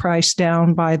gas price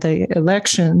down by the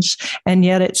elections. And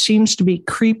yet it seems to be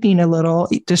creeping a little,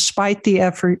 despite the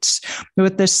efforts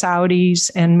with the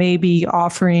Saudis and maybe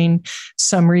offering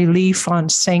some relief on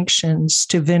sanctions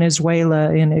to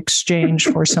Venezuela in exchange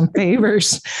for some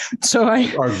favors. So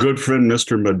our good friend,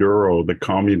 Mr. Maduro, the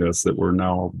communist that we're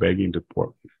now begging to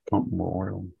pump more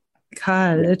oil.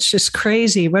 God, it's just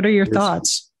crazy. What are your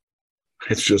thoughts?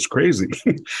 It's just crazy.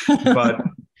 But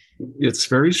it's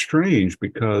very strange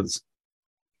because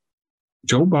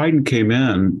Joe Biden came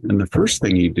in and the first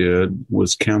thing he did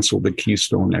was cancel the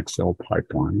Keystone XL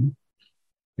pipeline.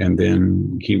 And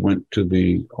then he went to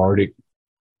the Arctic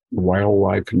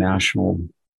Wildlife National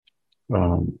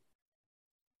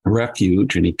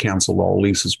Refuge and he canceled all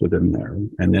leases within there.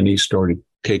 And then he started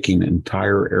taking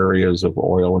entire areas of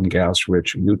oil and gas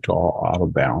rich Utah out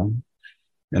of bounds.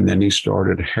 And then he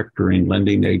started hectoring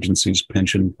lending agencies,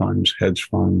 pension funds, hedge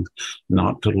funds,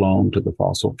 not to loan to the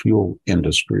fossil fuel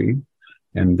industry.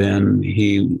 And then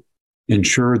he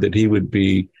ensured that he would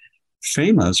be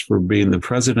famous for being the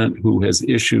president who has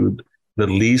issued the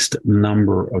least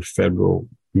number of federal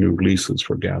new leases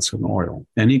for gas and oil.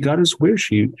 And he got his wish.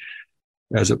 He,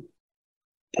 as a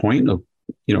point of,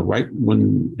 right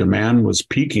when demand was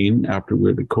peaking after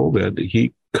the COVID,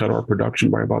 he cut our production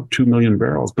by about 2 million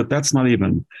barrels, but that's not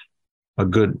even a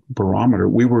good barometer.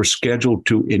 We were scheduled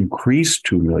to increase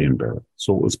 2 million barrels.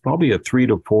 So it was probably a 3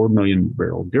 to 4 million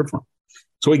barrel difference.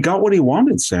 So he got what he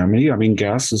wanted, Sammy. I mean,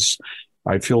 I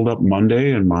filled up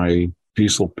Monday in my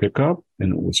diesel pickup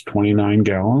and it was 29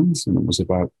 gallons and it was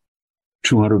about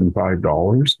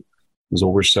 $205. It was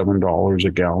over $7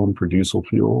 a gallon for diesel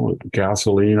fuel.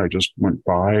 Gasoline, I just went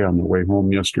by on the way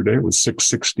home yesterday. It was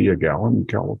 $6.60 a gallon in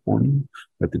California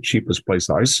at the cheapest place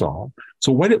I saw.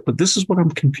 So but this is what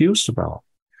I'm confused about.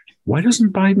 Why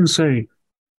doesn't Biden say,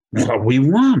 well, we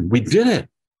won, we did it.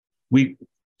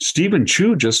 Stephen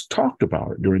Chu just talked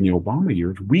about it during the Obama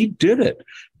years. We did it.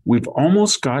 We've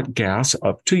almost got gas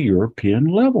up to European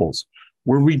levels.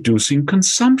 We're reducing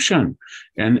consumption.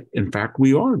 And in fact,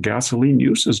 we are. Gasoline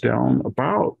use is down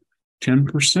about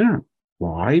 10%.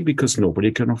 Why? Because nobody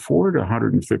can afford a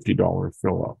 $150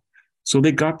 fill up. So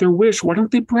they got their wish. Why don't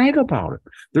they brag about it?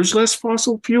 There's less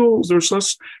fossil fuels. There's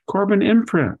less carbon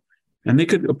imprint. And they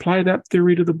could apply that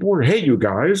theory to the border. Hey, you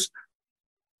guys,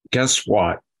 guess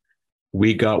what?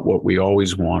 We got what we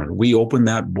always wanted. We opened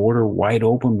that border wide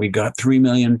open. We got 3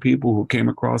 million people who came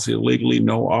across illegally,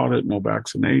 no audit, no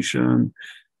vaccination,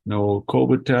 no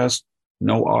COVID test,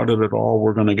 no audit at all.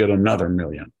 We're going to get another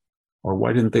million. Or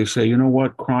why didn't they say, you know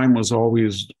what? Crime was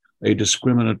always a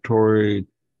discriminatory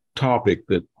topic,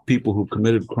 that people who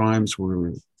committed crimes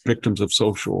were victims of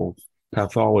social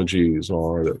pathologies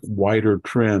or wider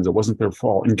trends. It wasn't their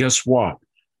fault. And guess what?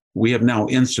 We have now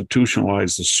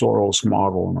institutionalized the Soros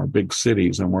model in our big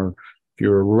cities. And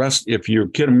if you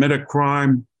commit a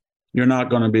crime, you're not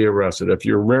going to be arrested. If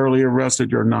you're rarely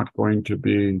arrested, you're not going to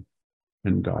be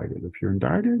indicted. If you're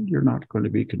indicted, you're not going to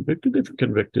be convicted. If you're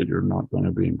convicted, you're not going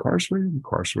to be incarcerated.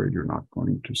 Incarcerated, you're not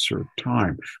going to serve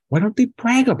time. Why don't they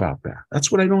brag about that? That's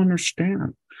what I don't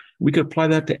understand. We could apply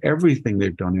that to everything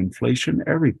they've done, inflation,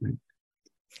 everything.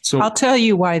 So I'll tell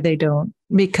you why they don't,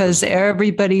 because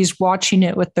everybody's watching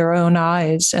it with their own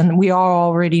eyes, and we all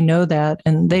already know that,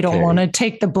 and they don't want to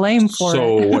take the blame for it.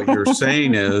 So what you're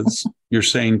saying is, you're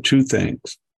saying two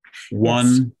things.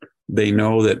 One, yes. They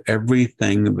know that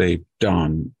everything they've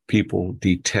done, people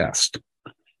detest,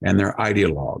 and they're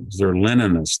ideologues, they're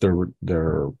Leninists,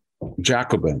 they're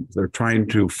Jacobins. They're trying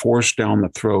to force down the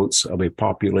throats of a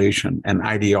population an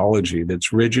ideology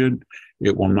that's rigid.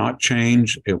 It will not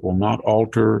change. It will not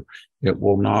alter. It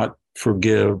will not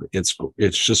forgive. It's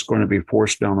just going to be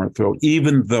forced down our throat,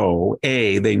 even though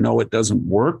A, they know it doesn't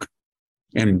work,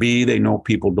 and B, they know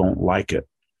people don't like it.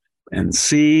 And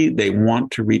C, they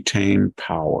want to retain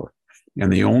power.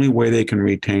 And the only way they can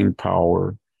retain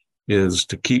power is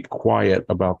to keep quiet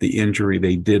about the injury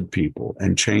they did people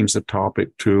and change the topic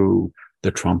to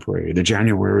the Trump raid, the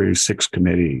January 6th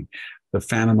committee, the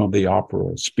Phantom of the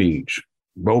Opera speech,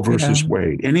 Roe versus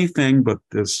Wade, anything but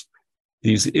these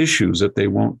issues that they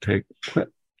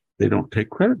don't take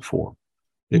credit for.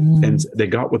 And they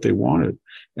got what they wanted.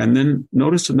 And then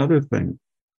notice another thing.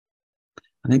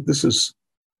 I think this is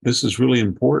really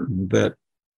important, that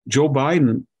Joe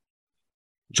Biden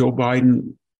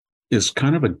is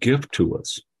kind of a gift to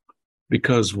us,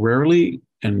 because rarely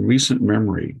in recent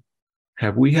memory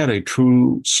have we had a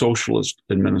true socialist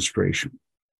administration.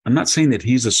 I'm not saying that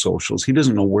he's a socialist. He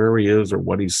doesn't know where he is or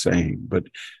what he's saying, but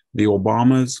the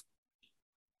Obamas,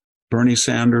 Bernie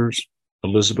Sanders,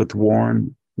 Elizabeth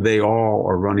Warren, they all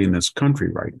are running this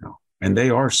country right now, and they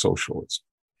are socialists,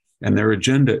 and their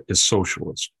agenda is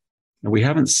socialist. And we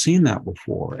haven't seen that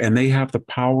before. And they have the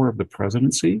power of the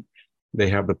presidency, they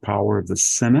have the power of the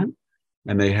Senate,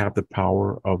 and they have the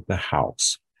power of the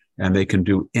House. And they can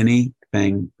do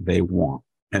anything they want.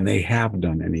 And they have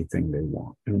done anything they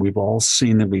want. And we've all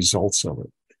seen the results of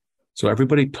it. So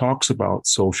everybody talks about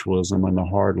socialism and the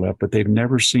hard left, but they've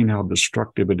never seen how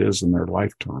destructive it is in their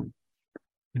lifetime.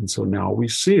 And so now we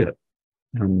see it.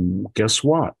 And guess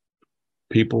what?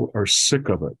 People are sick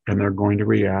of it, and they're going to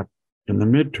react in the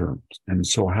midterms. And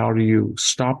so how do you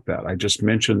stop that? I just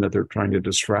mentioned that they're trying to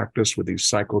distract us with these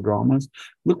psychodramas.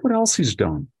 Look what else he's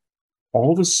done.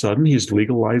 All of a sudden, he's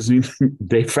legalizing,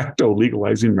 de facto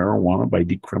legalizing marijuana by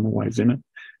decriminalizing it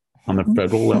on the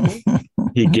federal level.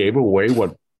 He gave away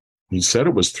what he said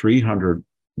it was $300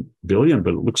 billion,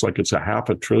 but it looks like it's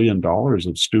 $500 billion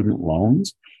of student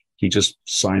loans. He just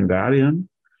signed that in.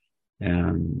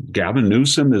 And Gavin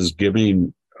Newsom is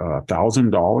giving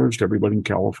 $1,000 to everybody in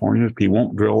California. He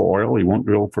won't drill oil. He won't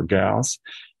drill for gas.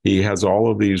 He has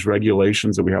all of these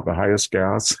regulations that we have the highest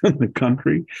gas in the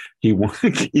country. He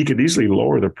could easily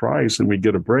lower the price and we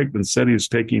get a break. Instead,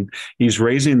 he's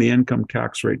raising the income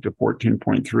tax rate to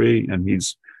 14.3, and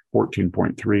he's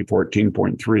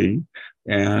 14.3,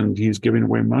 and he's giving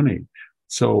away money.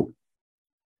 So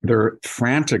they're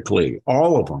frantically,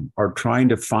 all of them are trying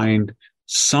to find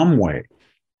some way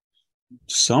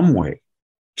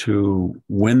to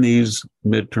win these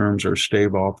midterms or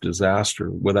stave off disaster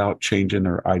without changing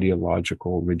their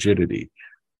ideological rigidity.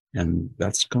 And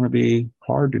that's going to be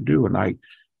hard to do. And I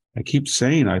keep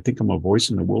saying, I think I'm a voice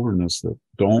in the wilderness, that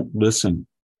don't listen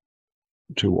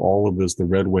to all of this. The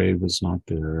red wave is not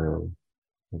there.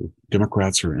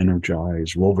 Democrats are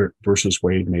energized. Roe versus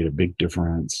Wade made a big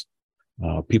difference.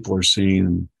 People are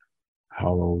seeing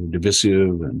how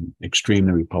divisive and extreme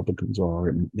the Republicans are.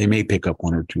 And they may pick up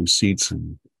 1 or 2 seats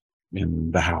in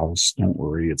the House. Don't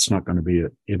worry. It's not going to be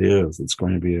it's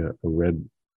going to be a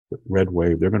red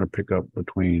wave. They're going to pick up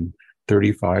between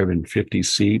 35 and 50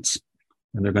 seats,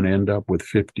 and they're going to end up with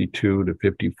 52 to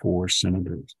 54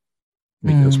 senators,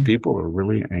 because people are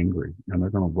really angry, and they're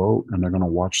going to vote, and they're going to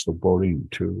watch the voting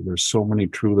too. There's so many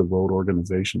True the Vote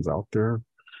organizations out there,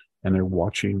 and they're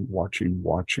watching.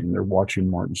 They're watching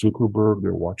Martin Zuckerberg.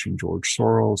 They're watching George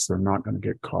Soros. They're not going to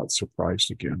get caught surprised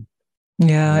again.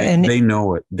 Yeah. And they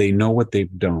know it. They know what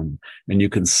they've done. And you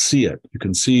can see it. You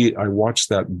can see, I watched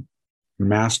that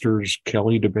Masters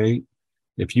Kelly debate.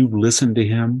 If you listened to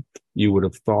him, you would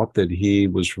have thought that he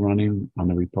was running on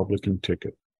the Republican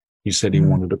ticket. He said he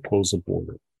wanted to close the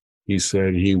border. He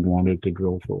said he wanted to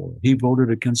drill for oil. He voted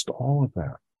against all of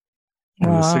that.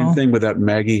 And the same thing with that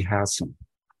Maggie Hassan,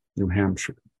 New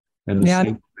Hampshire. And the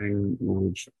same thing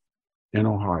was in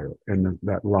Ohio, and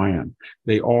that Ryan.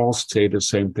 They all say the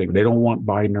same thing. They don't want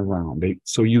Biden around.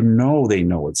 So they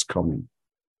know it's coming,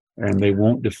 and they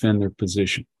won't defend their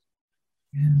position.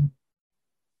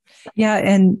 Yeah.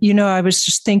 And, I was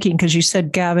just thinking, because you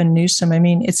said Gavin Newsom, I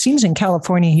mean, it seems in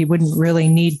California, he wouldn't really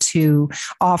need to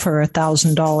offer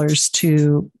 $1,000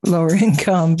 to lower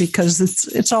income, because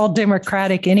it's all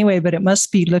Democratic anyway, but it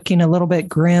must be looking a little bit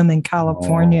grim in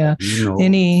California.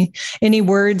 Any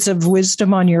words of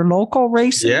wisdom on your local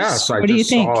races? Yes. What do you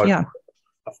think? Yeah.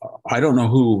 I don't know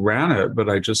who ran it, but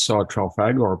I just saw a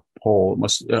Trafalgar poll.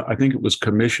 I think it was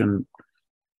commissioned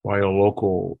by a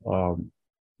local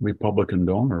Republican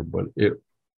donor, but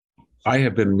I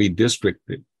have been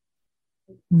redistricted.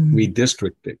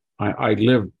 I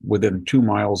live within 2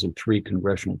 miles of 3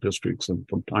 congressional districts, and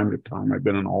from time to time I've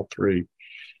been in all 3.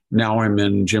 Now I'm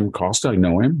in Jim Costa. I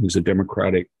know him. He's a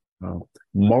Democratic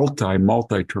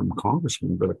multi-term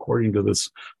congressman, but according to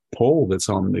this poll that's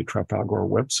on the Trafalgar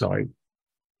website,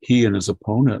 he and his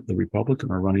opponent, the Republican,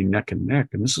 are running neck and neck,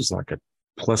 and this is like a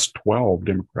plus 12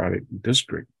 Democratic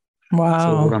district.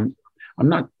 Wow. So I'm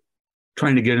not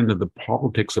trying to get into the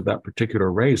politics of that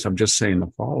particular race. I'm just saying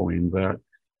the following, that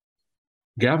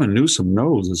Gavin Newsom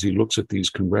knows as he looks at these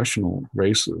congressional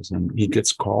races and he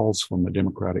gets calls from the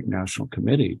Democratic National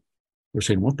Committee. They're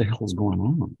saying, what the hell is going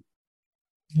on?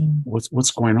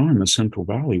 What's going on in the Central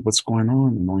Valley? What's going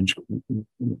on in Orange?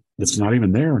 It's not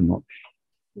even there. And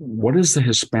what is the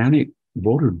Hispanic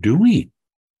voter doing?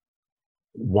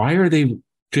 Why are they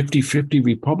 50-50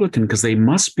 Republican? Because they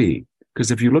must be. Because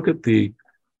if you look at the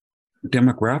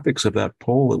demographics of that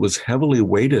poll, it was heavily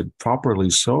weighted, properly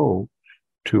so,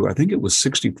 to, I think it was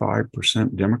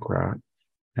 65% Democrat,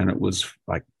 and it was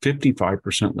like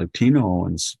 55% Latino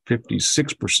and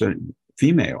 56%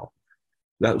 female.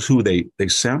 That's who they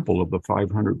sampled of the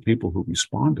 500 people who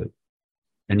responded.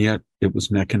 And yet it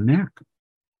was neck and neck.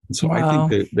 And so I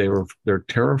think they're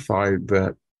terrified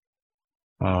that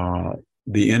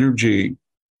the energy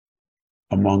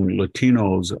among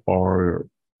Latinos are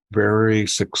very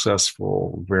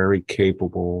successful, very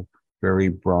capable, very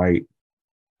bright,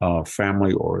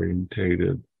 family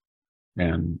orientated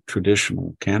and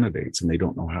traditional candidates, and they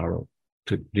don't know how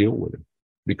to deal with it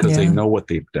because they know what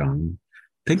they've done.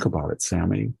 Think about it,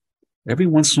 Sammy. Every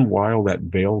once in a while, that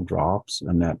veil drops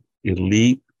and that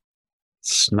elite,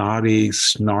 snotty,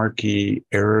 snarky,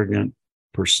 arrogant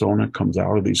persona comes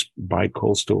out of these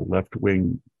bi-coastal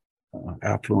left-wing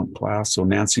affluent class. So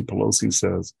Nancy Pelosi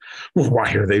says, well,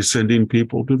 why are they sending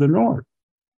people to the north?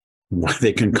 Why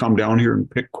they can come down here and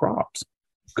pick crops?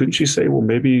 Couldn't she say, well,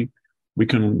 maybe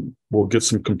we'll get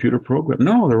some computer program?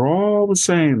 No, they're all the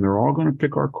same. They're all going to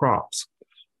pick our crops.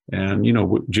 And, you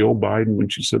know, Jill Biden, when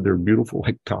she said they're beautiful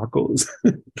like tacos.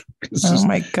 Oh,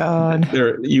 my God.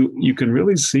 You can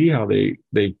really see how they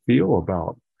feel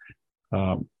about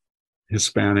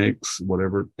Hispanics,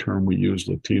 whatever term we use,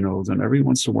 Latinos. And every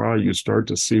once in a while, you start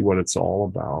to see what it's all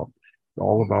about. It's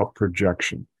all about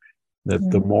projection. That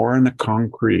the more in the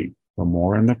concrete, the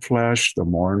more in the flesh, the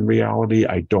more in reality.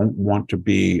 I don't want to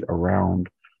be around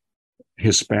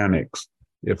Hispanics.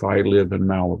 If I live in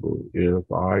Malibu,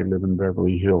 if I live in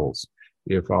Beverly Hills,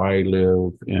 if I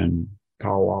live in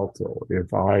Palo Alto,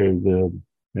 if I live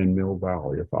in Mill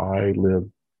Valley, if I live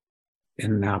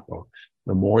in Napa,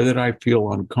 the more that I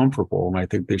feel uncomfortable, and I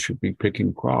think they should be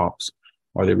picking crops,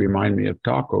 or they remind me of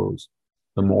tacos,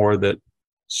 the more that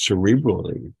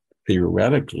cerebrally,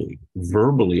 theoretically,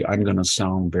 verbally, I'm going to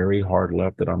sound very hard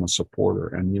left that I'm a supporter.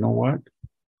 And you know what?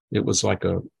 It was like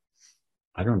an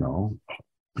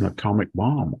atomic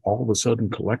bomb. All of a sudden,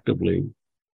 collectively,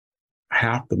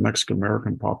 half the Mexican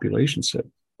American population said,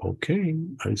 okay,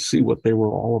 I see what they were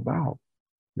all about.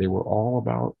 They were all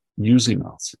about using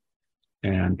us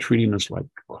and treating us like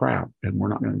crap. And we're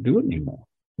not going to do it anymore.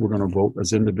 We're going to vote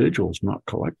as individuals, not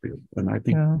collective. And I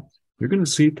think you're going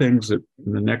to see things that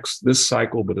in this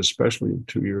cycle, but especially in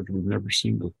 2 years, we've never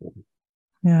seen before.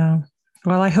 Yeah.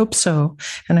 Well, I hope so.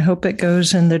 And I hope it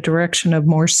goes in the direction of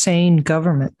more sane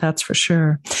government. That's for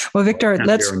sure. Well, Victor,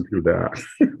 let's guarantee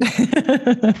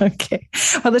that. Okay.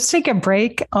 Well, let's take a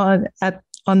break on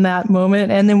that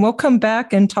moment, and then we'll come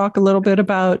back and talk a little bit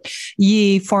about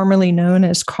Ye, formerly known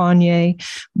as Kanye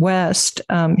West,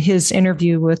 his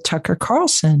interview with Tucker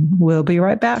Carlson. We'll be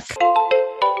right back.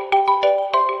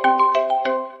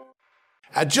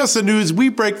 At Just the News, we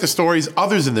break the stories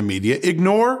others in the media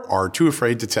ignore or are too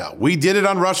afraid to tell. We did it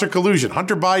on Russia collusion,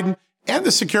 Hunter Biden, and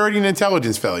the security and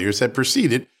intelligence failures that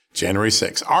preceded January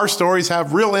 6th. Our stories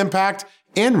have real impact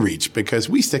and reach because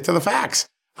we stick to the facts.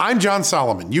 I'm John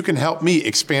Solomon. You can help me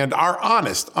expand our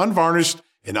honest, unvarnished,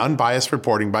 and unbiased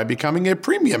reporting by becoming a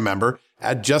premium member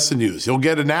at Just the News. You'll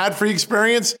get an ad-free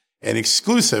experience and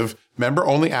exclusive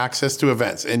member-only access to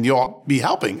events, and you'll be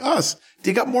helping us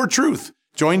dig up more truth.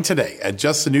 Join today at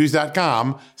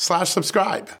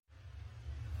justthenews.com/subscribe.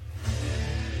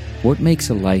 What makes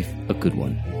a life a good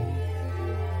one?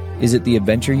 Is it the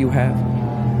adventure you have?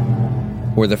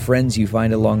 Or the friends you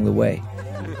find along the way?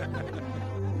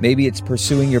 Maybe it's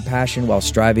pursuing your passion while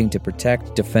striving to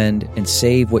protect, defend, and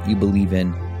save what you believe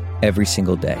in every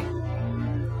single day.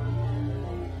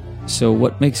 So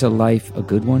what makes a life a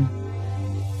good one?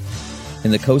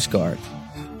 In the Coast Guard,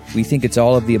 we think it's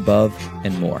all of the above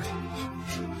and more.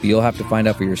 But you'll have to find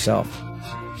out for yourself.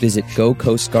 Visit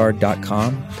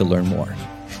gocoastguard.com to learn more.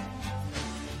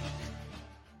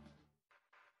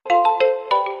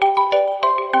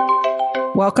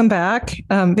 Welcome back.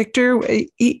 Victor,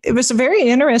 it was a very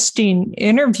interesting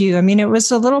interview. I mean, it was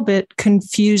a little bit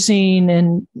confusing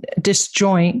and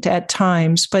disjoint at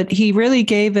times, but he really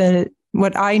gave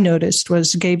what I noticed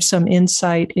was gave some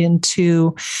insight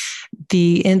into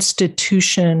the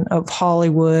institution of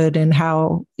Hollywood and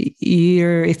how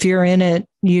if you're in it,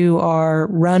 you are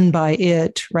run by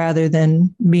it rather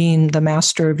than being the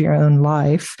master of your own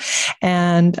life.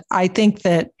 And I think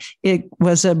that it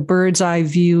was a bird's eye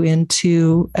view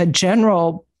into a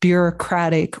general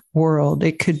bureaucratic world.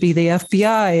 It could be the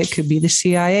FBI, it could be the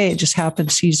CIA. It just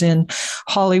happens he's in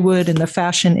Hollywood and the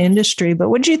fashion industry. But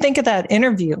what did you think of that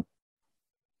interview?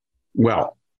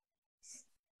 Well,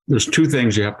 there's two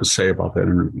things you have to say about that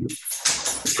interview.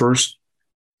 First,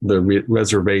 the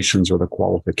reservations or the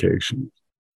qualifications.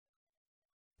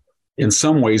 In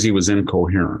some ways, he was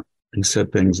incoherent. He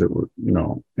said things that were,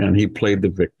 and he played the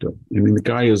victim. I mean, the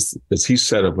guy is, as he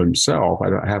said of himself,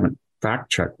 I haven't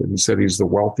fact checked it. He said he's the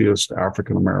wealthiest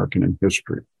African-American in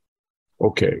history.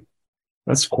 Okay.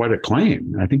 That's quite a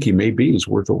claim. I think he may be. He's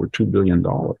worth over $2 billion.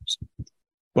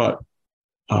 But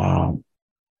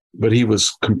he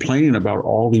was complaining about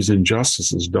all these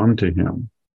injustices done to him,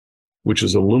 which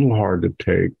is a little hard to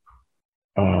take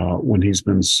when he's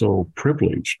been so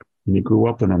privileged. And he grew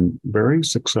up in a very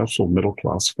successful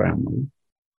middle-class family,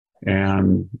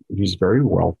 and he's very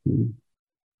wealthy.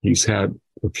 He's had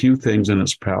a few things in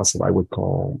his past that I would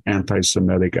call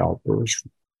anti-Semitic outbursts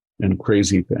and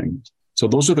crazy things. So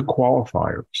those are the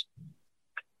qualifiers.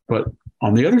 But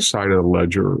on the other side of the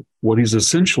ledger, what he's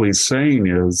essentially saying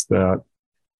is that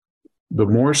the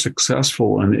more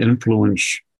successful and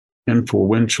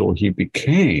influential he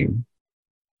became,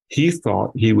 he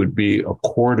thought he would be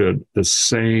accorded the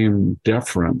same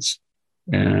deference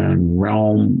and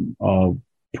realm of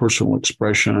personal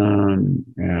expression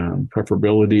and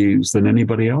preferabilities than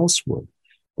anybody else would.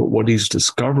 But what he's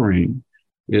discovering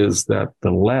is that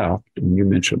the left, and you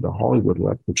mentioned the Hollywood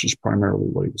left, which is primarily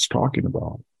what he was talking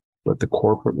about, but the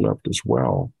corporate left as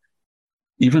well,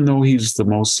 even though he's the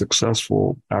most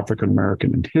successful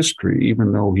African-American in history,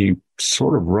 even though he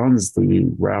sort of runs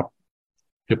the rap,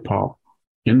 hip-hop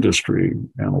industry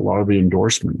and a lot of the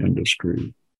endorsement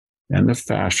industry and the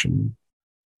fashion,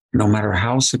 no matter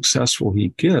how successful he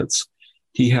gets,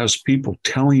 he has people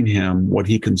telling him what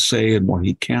he can say and what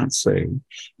he can't say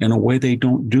in a way they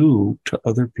don't do to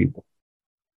other people,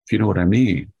 if you know what I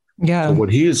mean. Yeah. So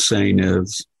what he is saying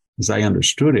is, as I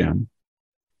understood him,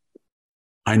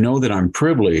 I know that I'm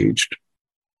privileged,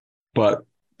 but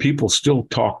people still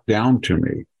talk down to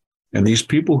me. And these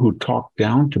people who talk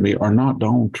down to me are not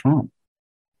Donald Trump.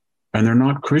 And they're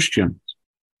not Christians.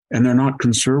 And they're not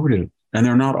conservative. And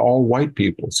they're not all white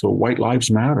people. So white lives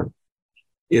matter.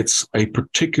 It's a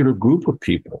particular group of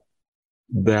people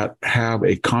that have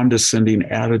a condescending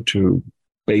attitude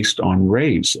based on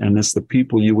race. And it's the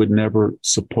people you would never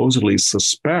supposedly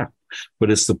suspect, but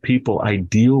it's the people I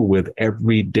deal with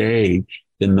every day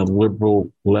in the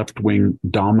liberal left-wing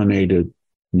dominated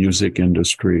music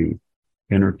industry,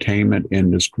 entertainment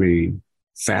industry,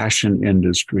 fashion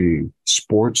industry,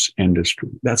 sports industry.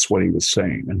 That's what he was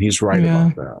saying. And he's right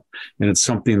about that. And it's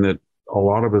something that a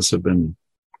lot of us have been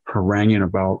haranguing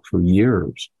about for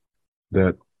years,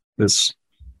 that this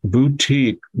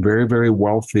boutique, very, very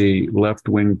wealthy,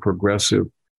 left-wing progressive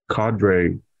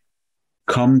cadre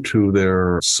come to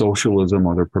their socialism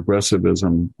or their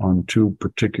progressivism on two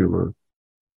particular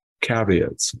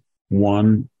caveats.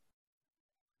 One,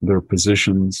 their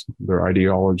positions, their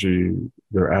ideology,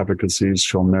 their advocacies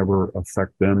shall never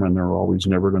affect them, and they're always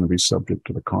never going to be subject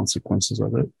to the consequences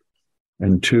of it.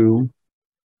 And two,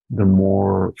 the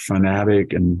more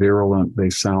fanatic and virulent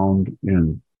they sound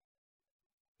in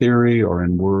theory or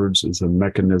in words is a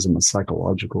mechanism, a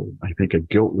psychological, I think, a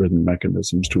guilt-ridden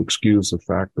mechanism to excuse the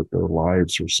fact that their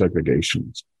lives are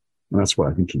segregations. And that's what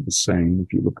I think he was saying,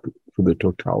 if you look for the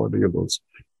totality of those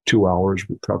 2 hours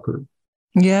with Tucker.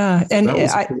 Yeah. And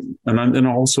and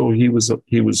also he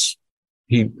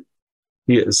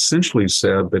essentially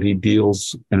said that he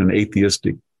deals in an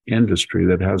atheistic industry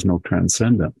that has no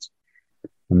transcendence.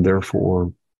 And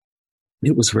therefore,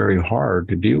 it was very hard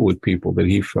to deal with people that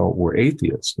he felt were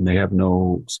atheists and they have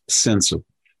no sense of,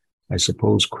 I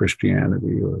suppose,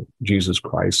 Christianity or Jesus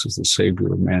Christ as the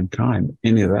savior of mankind,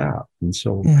 any of that. And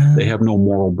so they have no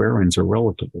moral bearings or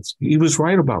relativism. He was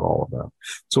right about all of that.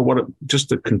 So just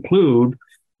to conclude,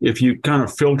 if you kind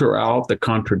of filter out the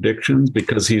contradictions,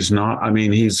 because he's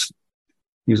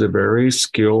a very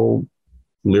skilled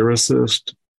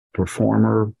lyricist,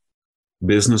 performer,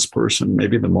 business person,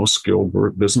 maybe the most skilled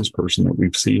business person that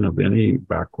we've seen of any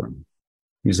background.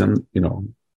 He's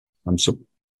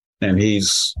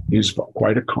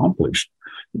quite accomplished.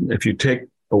 If you take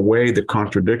away the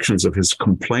contradictions of his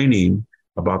complaining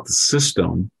about the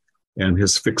system and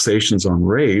his fixations on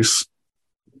race,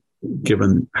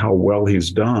 given how well he's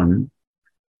done,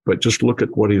 but just look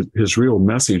at what his real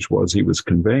message was he was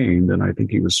conveying, then I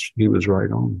think he was right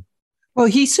on. Well,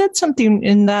 he said something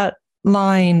in that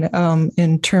line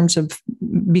in terms of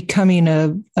becoming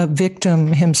a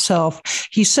victim himself.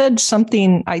 He said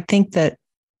something I think that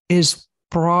is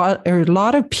broad, or a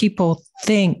lot of people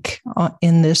think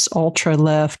in this ultra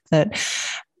left that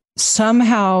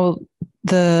somehow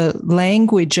the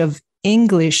language of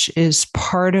English is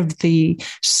part of the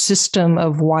system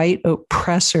of white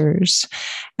oppressors.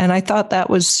 And I thought that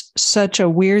was such a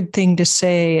weird thing to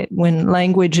say when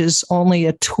language is only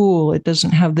a tool. It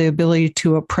doesn't have the ability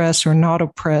to oppress or not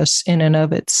oppress in and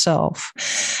of itself.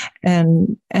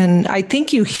 And I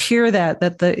think you hear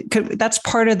that's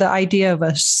part of the idea of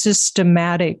a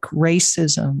systematic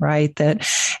racism, right? That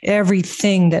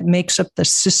everything that makes up the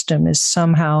system is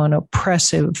somehow an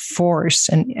oppressive force.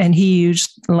 And he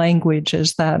used language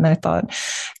as that. And I thought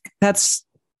that's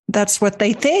what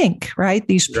they think, right?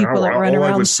 These people that run around saying.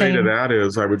 All I would say to that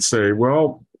is, I would say,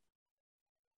 well,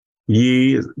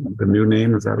 Ye, the new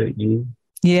name, is that it? Ye?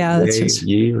 Yeah,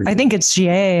 Ye, I think it's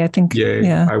Ye. I think. Ye.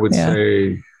 Yeah, I would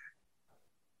say,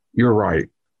 you're right.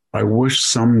 I wish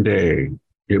someday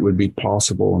it would be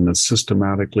possible in a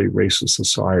systematically racist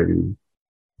society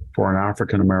for an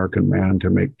African-American man to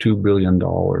make $2 billion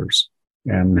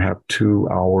and have 2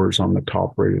 hours on the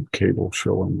top-rated cable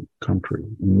show in the country.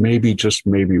 Maybe, just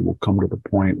maybe, we'll come to the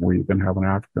point where you can have an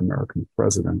African-American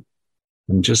president.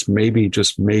 And just maybe,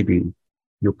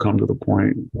 you'll come to the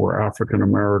point where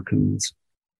African-Americans'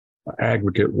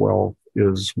 aggregate wealth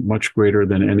is much greater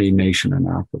than any nation in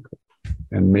Africa.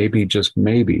 And maybe, just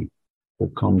maybe,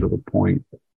 we'll come to the point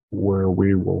where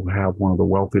we will have one of the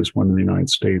wealthiest women in the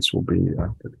United States will be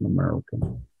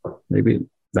African-American. Maybe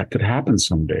that could happen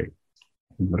someday.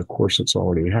 But of course, it's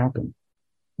already happened.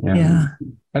 And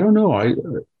I don't know.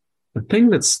 The thing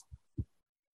that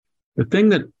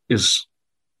is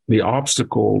the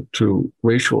obstacle to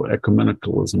racial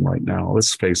ecumenicalism right now,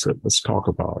 let's face it, let's talk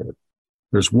about it.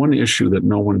 There's one issue that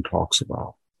no one talks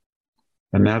about,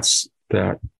 and that's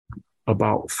that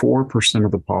about 4%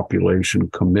 of the population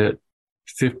commit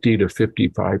 50 to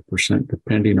 55%,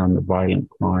 depending on the violent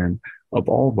crime, of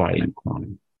all violent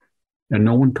crime. And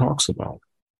no one talks about it.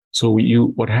 So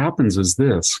what happens is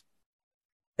this: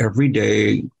 every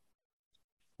day,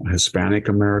 a Hispanic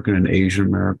American, an Asian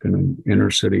American, an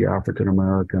inner city African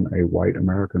American, a white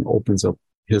American opens up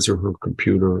his or her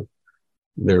computer.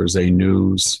 There's a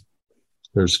news,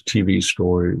 there's TV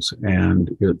stories,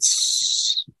 and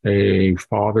it's a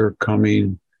father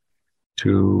coming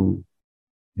to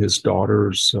his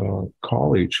daughter's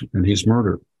college and he's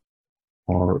murdered.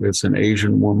 Or it's an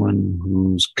Asian woman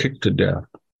who's kicked to death.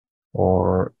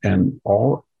 And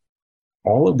all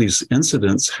of these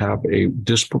incidents have a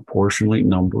disproportionate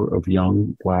number of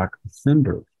young Black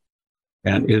offenders.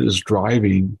 And it is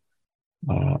driving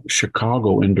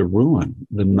Chicago into ruin,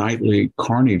 the nightly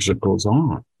carnage that goes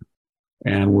on.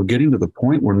 And we're getting to the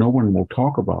point where no one will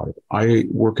talk about it. I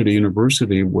work at a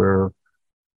university where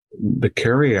the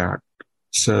Carey Act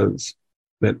says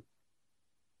that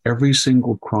every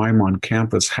single crime on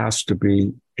campus has to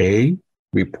be A,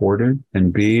 reported,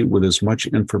 and B, with as much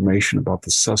information about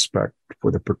the suspect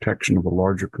for the protection of a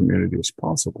larger community as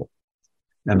possible.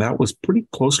 And that was pretty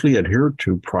closely adhered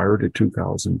to prior to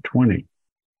 2020,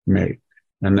 May.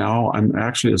 And now I'm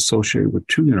actually associated with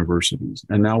 2 universities.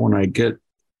 And now when I get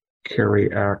Carey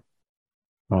Act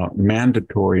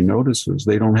mandatory notices,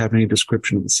 they don't have any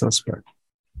description of the suspect.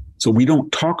 So we don't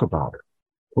talk about it,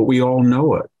 but we all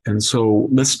know it. And so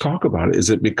let's talk about it. Is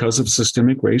it because of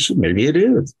systemic racism? Maybe it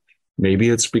is. Maybe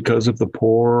it's because of the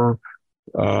poor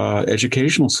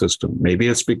educational system. Maybe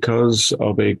it's because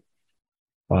of that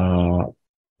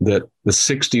the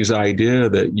 60s idea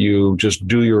that you just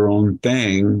do your own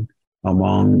thing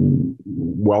among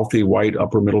wealthy white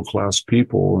upper middle class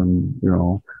people, and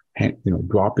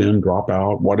drop in, drop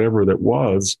out, whatever that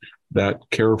was, that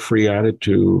carefree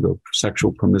attitude of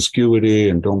sexual promiscuity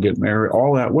and don't get married,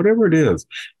 all that, whatever it is,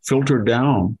 filtered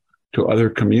down to other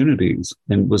communities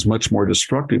and was much more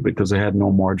destructive because they had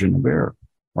no margin of error.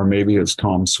 Or maybe, as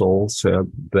Tom Sowell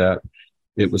said, that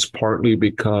it was partly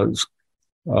because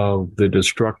of the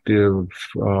destructive,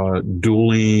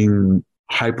 dueling,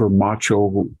 hyper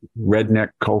macho redneck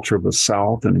culture of the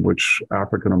South, in which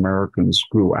African Americans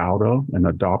grew out of and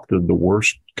adopted the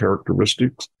worst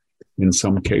characteristics, in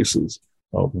some cases,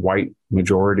 of white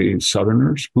majority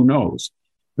Southerners. Who knows?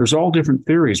 There's all different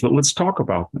theories, but let's talk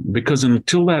about them, because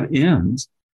until that ends,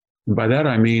 and by that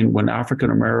I mean when African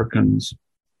Americans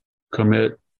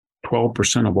commit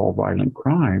 12% of all violent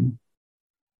crime,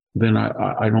 then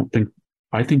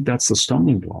I think that's the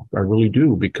stumbling block. I really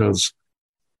do, because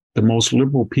the most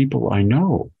liberal people I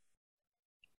know,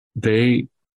 they're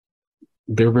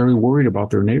very worried about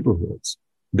their neighborhoods.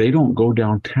 They don't go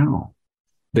downtown.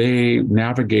 they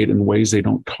navigate in ways they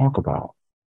don't talk about.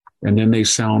 And then they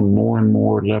sound more and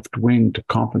more left-wing to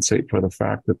compensate for the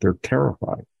fact that they're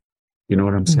terrified. You know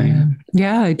what I'm saying?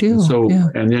 Yeah, I do. And so, yeah.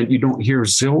 and then you don't hear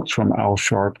zilch from Al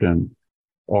Sharpton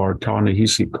or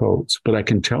Ta-Nehisi Coates. But I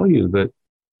can tell you that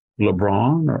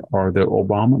LeBron or the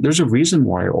Obama, there's a reason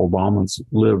why Obamas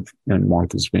live in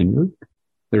Martha's Vineyard.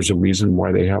 There's a reason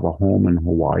why they have a home in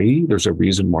Hawaii. There's a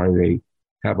reason why they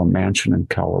have a mansion in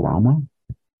Kalorama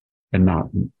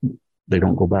and they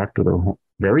don't go back to their home.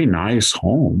 Very nice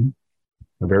home,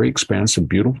 a very expansive,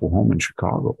 beautiful home in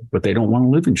Chicago, but they don't want to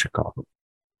live in Chicago.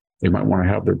 They might want to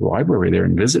have their library there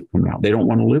and visit from now. They don't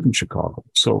want to live in Chicago.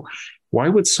 So why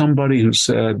would somebody who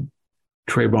said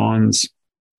Trayvon's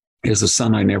is a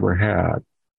son I never had,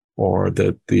 or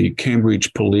that the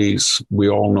Cambridge police, we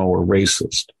all know, are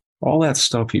racist, all that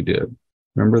stuff he did,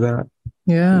 remember that?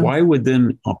 Yeah. Why would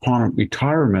then, upon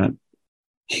retirement,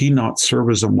 he not serve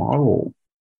as a model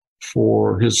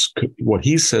for what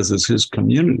he says is his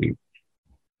community?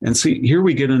 And see, here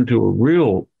we get into a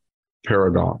real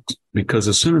paradox, because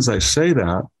as soon as I say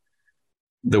that,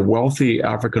 the wealthy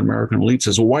African-American elite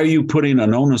says, well, why are you putting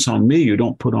an onus on me? You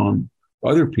don't put on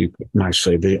other people. And I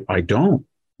say, I don't.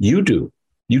 You do.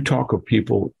 You talk of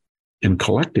people in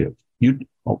collective.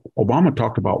 Obama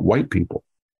talked about white people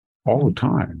all the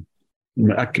time.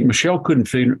 Michelle couldn't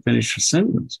finish a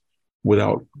sentence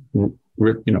without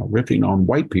riffing on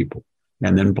white people.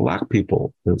 And then black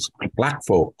people, there's black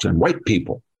folks and white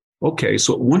people. Okay,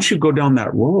 so once you go down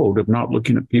that road of not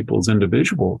looking at people as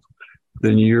individuals,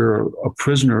 then you're a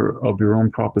prisoner of your own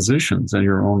propositions and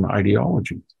your own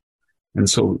ideologies. And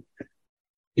so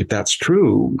if that's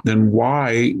true, then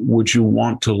why would you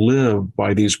want to live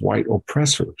by these white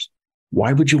oppressors?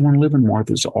 Why would you want to live in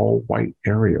Martha's all-white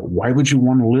area? Why would you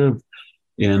want to live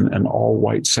in an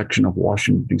all-white section of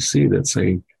Washington, D.C. that's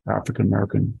a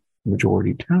African-American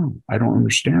majority town? I don't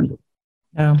understand it.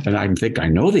 No. And I think I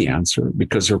know the answer,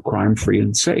 because they're crime-free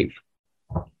and safe.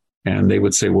 And they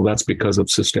would say, well, that's because of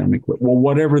systemic. Well,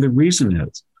 whatever the reason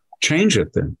is, change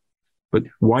it then. But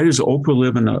why does Oprah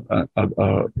live in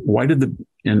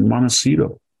in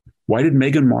Montecito? Why did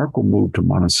Meghan Markle move to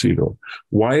Montecito?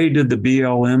 Why did the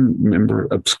BLM member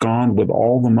abscond with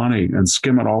all the money and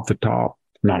skim it off the top?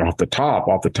 Not off the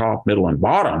top, middle and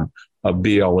bottom of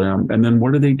BLM. And then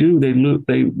what do?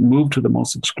 They move to the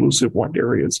most exclusive white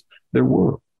areas there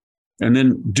were. And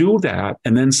then do that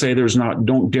and then say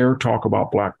don't dare talk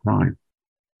about black crime.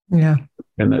 Yeah.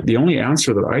 And the only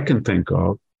answer that I can think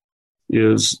of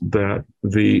is that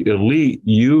the elite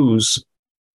use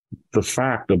the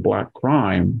fact of black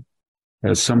crime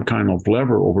as some kind of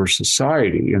lever over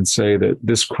society and say that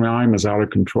this crime is out of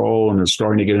control and it's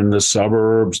starting to get into the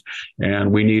suburbs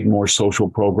and we need more social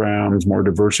programs, more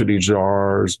diversity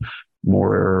jars,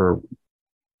 more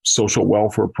social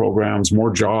welfare programs,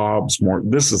 more jobs, more,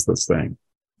 this is this thing.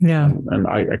 Yeah. And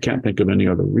I can't think of any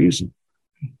other reason.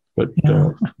 But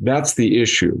that's the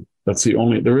issue.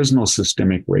 There is no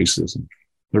systemic racism.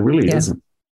 There really isn't.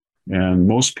 And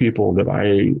most people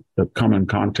that come in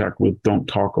contact with don't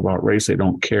talk about race. They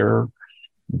don't care.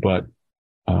 But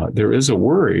there is a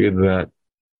worry that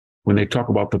when they talk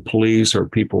about the police or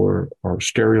people are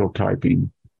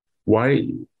stereotyping, what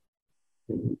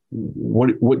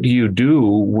do you do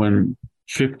when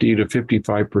 50 to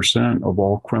 55% of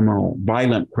all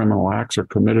violent criminal acts are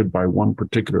committed by one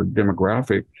particular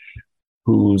demographic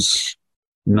whose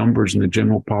numbers in the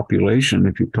general population,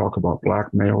 if you talk about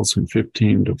black males from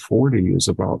 15 to 40, is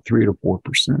about 3 to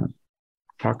 4%.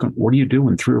 What do you do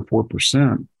when 3 or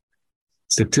 4%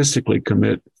 statistically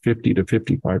commit 50 to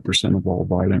 55% of all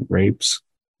violent rapes,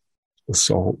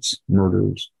 assaults,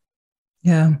 murders?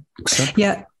 Yeah.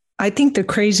 Yeah. I think the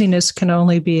craziness can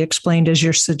only be explained, as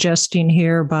you're suggesting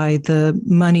here, by the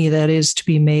money that is to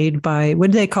be made by, what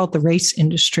do they call it? The race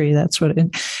industry. That's what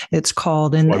it's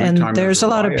called. And there's a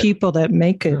lot of people that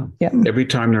make it. Yeah. Every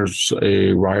time there's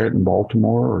a riot in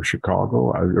Baltimore or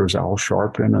Chicago, there's Al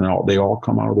Sharpton, and they all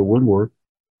come out of the woodwork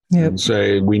and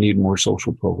say, we need more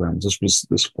social programs. This was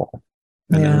this fall.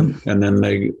 And then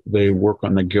they work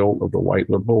on the guilt of the white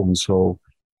liberal. And so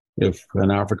if an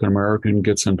African-American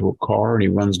gets into a car and he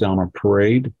runs down a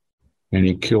parade and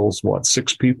he kills,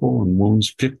 6 people and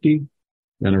wounds 50,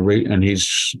 and he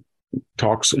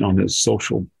talks on his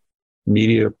social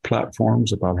media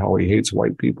platforms about how he hates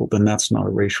white people, then that's not a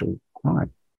racial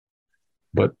crime.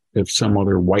 But if some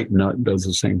other white nut does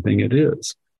the same thing, it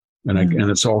is. And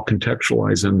it's all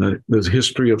contextualized in the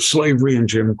history of slavery and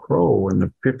Jim Crow and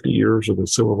the 50 years of the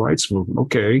civil rights movement.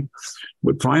 Okay.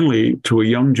 But finally, to a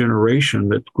young generation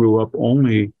that grew up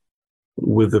only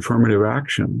with affirmative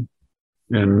action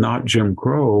and not Jim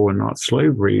Crow and not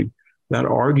slavery, that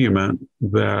argument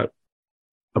that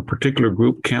a particular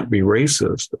group can't be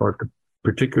racist or a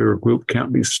particular group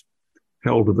can't be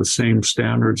held to the same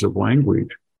standards of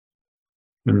language.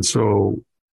 And so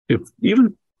if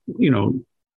even,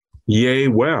 Ye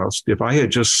West, if I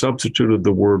had just substituted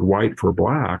the word white for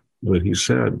black that he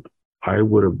said, I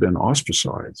would have been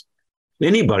ostracized.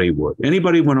 Anybody would.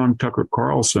 Anybody went on Tucker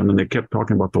Carlson and they kept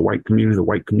talking about the white community, the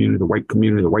white community, the white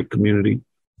community, the white community,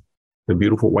 the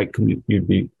beautiful white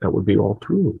community. That would be all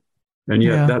true. And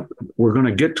yet that we're going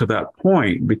to get to that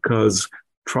point because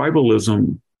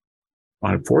tribalism,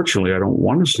 unfortunately, I don't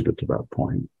want us to get to that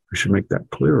point. I should make that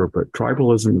clearer. But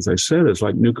tribalism, as I said, is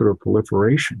like nuclear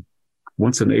proliferation.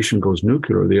 Once a nation goes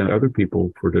nuclear, the other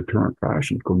people, for deterrent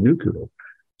fashion, go nuclear.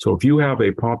 So if you have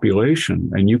a population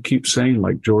and you keep saying,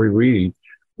 like Joy Reid,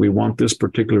 we want this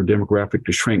particular demographic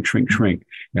to shrink,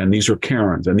 and these are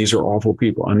Karens, and these are awful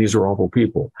people, and these are awful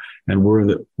people, and we're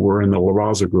in the La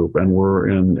Raza group, and we're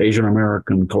in Asian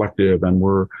American Collective, and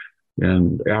we're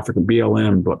in African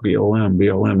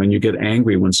BLM, and you get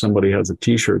angry when somebody has a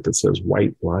T-shirt that says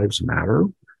 "White Lives Matter"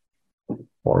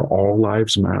 or "All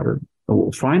Lives Matter."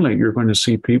 Well, finally, you're going to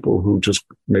see people who just,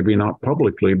 maybe not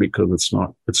publicly because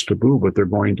it's taboo, but they're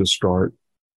going to start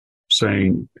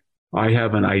saying, I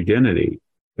have an identity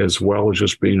as well as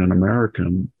just being an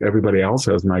American. Everybody else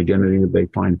has an identity that they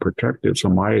find protective. So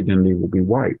my identity will be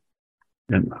white.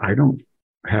 And I don't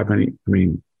have any,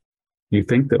 you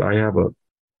think that I have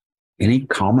any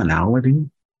commonality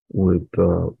with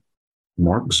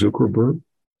Mark Zuckerberg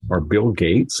or Bill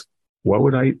Gates?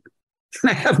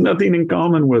 I have nothing in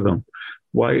common with them.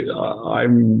 Why,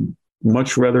 I'm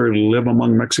much rather live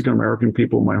among Mexican American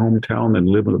people in my hometown than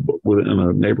live in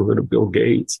a neighborhood of Bill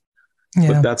Gates.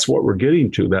 Yeah. But that's what we're getting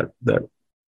to, that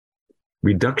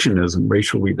reductionism,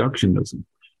 racial reductionism.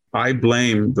 I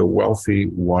blame the wealthy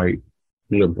white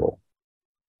liberal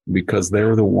because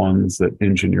they're the ones that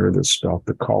engineer this stuff.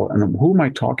 And who am I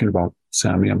talking about,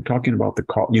 Sammy? I'm talking about the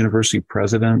university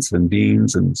presidents and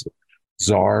deans and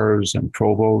czars and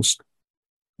provosts.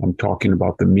 I'm talking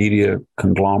about the media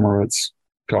conglomerates,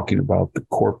 talking about the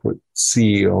corporate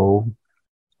CEO.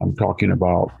 I'm talking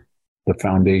about the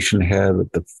foundation head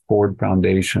at the Ford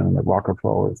Foundation, the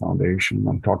Rockefeller Foundation.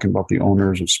 I'm talking about the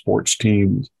owners of sports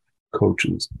teams,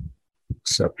 coaches,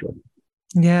 etc.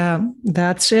 Yeah,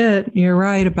 that's it. You're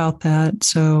right about that.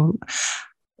 So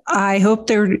I hope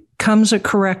there comes a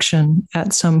correction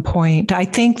at some point. I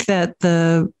think that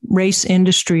the race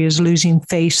industry is losing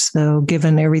face, though,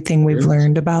 given everything we've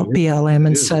learned about BLM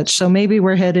and such. So maybe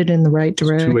we're headed in the right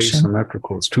direction. It's too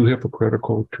asymmetrical. It's too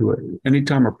hypocritical.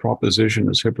 Anytime a proposition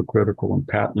is hypocritical and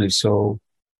patently so,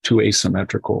 too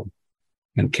asymmetrical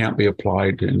and can't be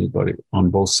applied to anybody on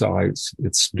both sides,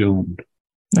 it's doomed.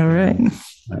 All right.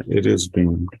 It is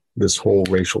doomed. This whole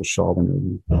racial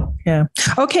chauvinism. Yeah.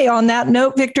 Okay. On that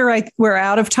note, Victor, we're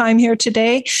out of time here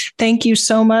today. Thank you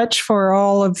so much for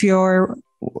all of your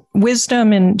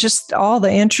wisdom and just all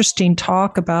the interesting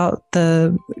talk about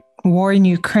the war in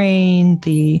Ukraine,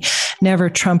 the Never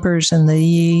Trumpers, and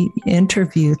the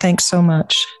interview. Thanks so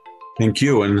much. Thank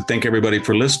you. And thank everybody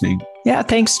for listening. Yeah.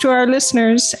 Thanks to our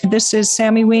listeners. This is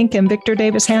Sammy Wink and Victor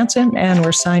Davis Hanson, and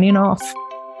we're signing off.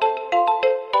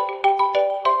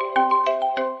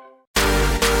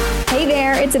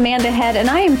 It's Amanda Head, and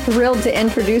I am thrilled to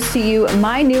introduce to you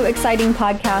my new exciting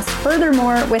podcast,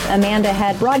 Furthermore with Amanda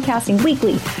Head, broadcasting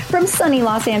weekly from sunny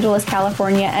Los Angeles,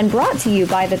 California, and brought to you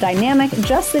by the dynamic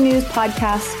Just the News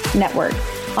Podcast Network.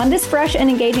 On this fresh and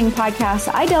engaging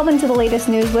podcast, I delve into the latest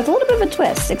news with a little bit of a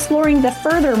twist, exploring the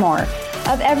furthermore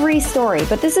of every story.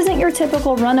 But this isn't your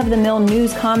typical run-of-the-mill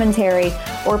news commentary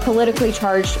or politically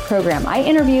charged program. I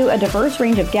interview a diverse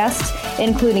range of guests,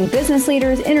 including business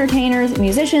leaders, entertainers,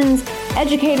 musicians,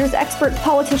 educators, experts,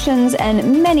 politicians,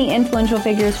 and many influential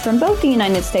figures from both the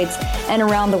United States and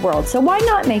around the world. So why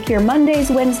not make your Mondays,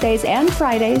 Wednesdays, and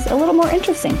Fridays a little more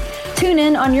interesting? Tune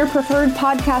in on your preferred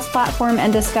podcast platform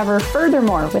and discover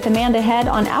Furthermore with Amanda Head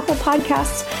on Apple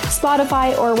Podcasts,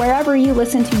 Spotify, or wherever you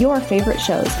listen to your favorite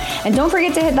shows. And don't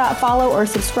forget to hit that follow or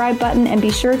subscribe button and be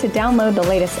sure to download the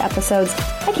latest episodes.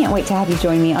 I can't wait to have you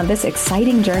join me on this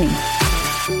exciting journey.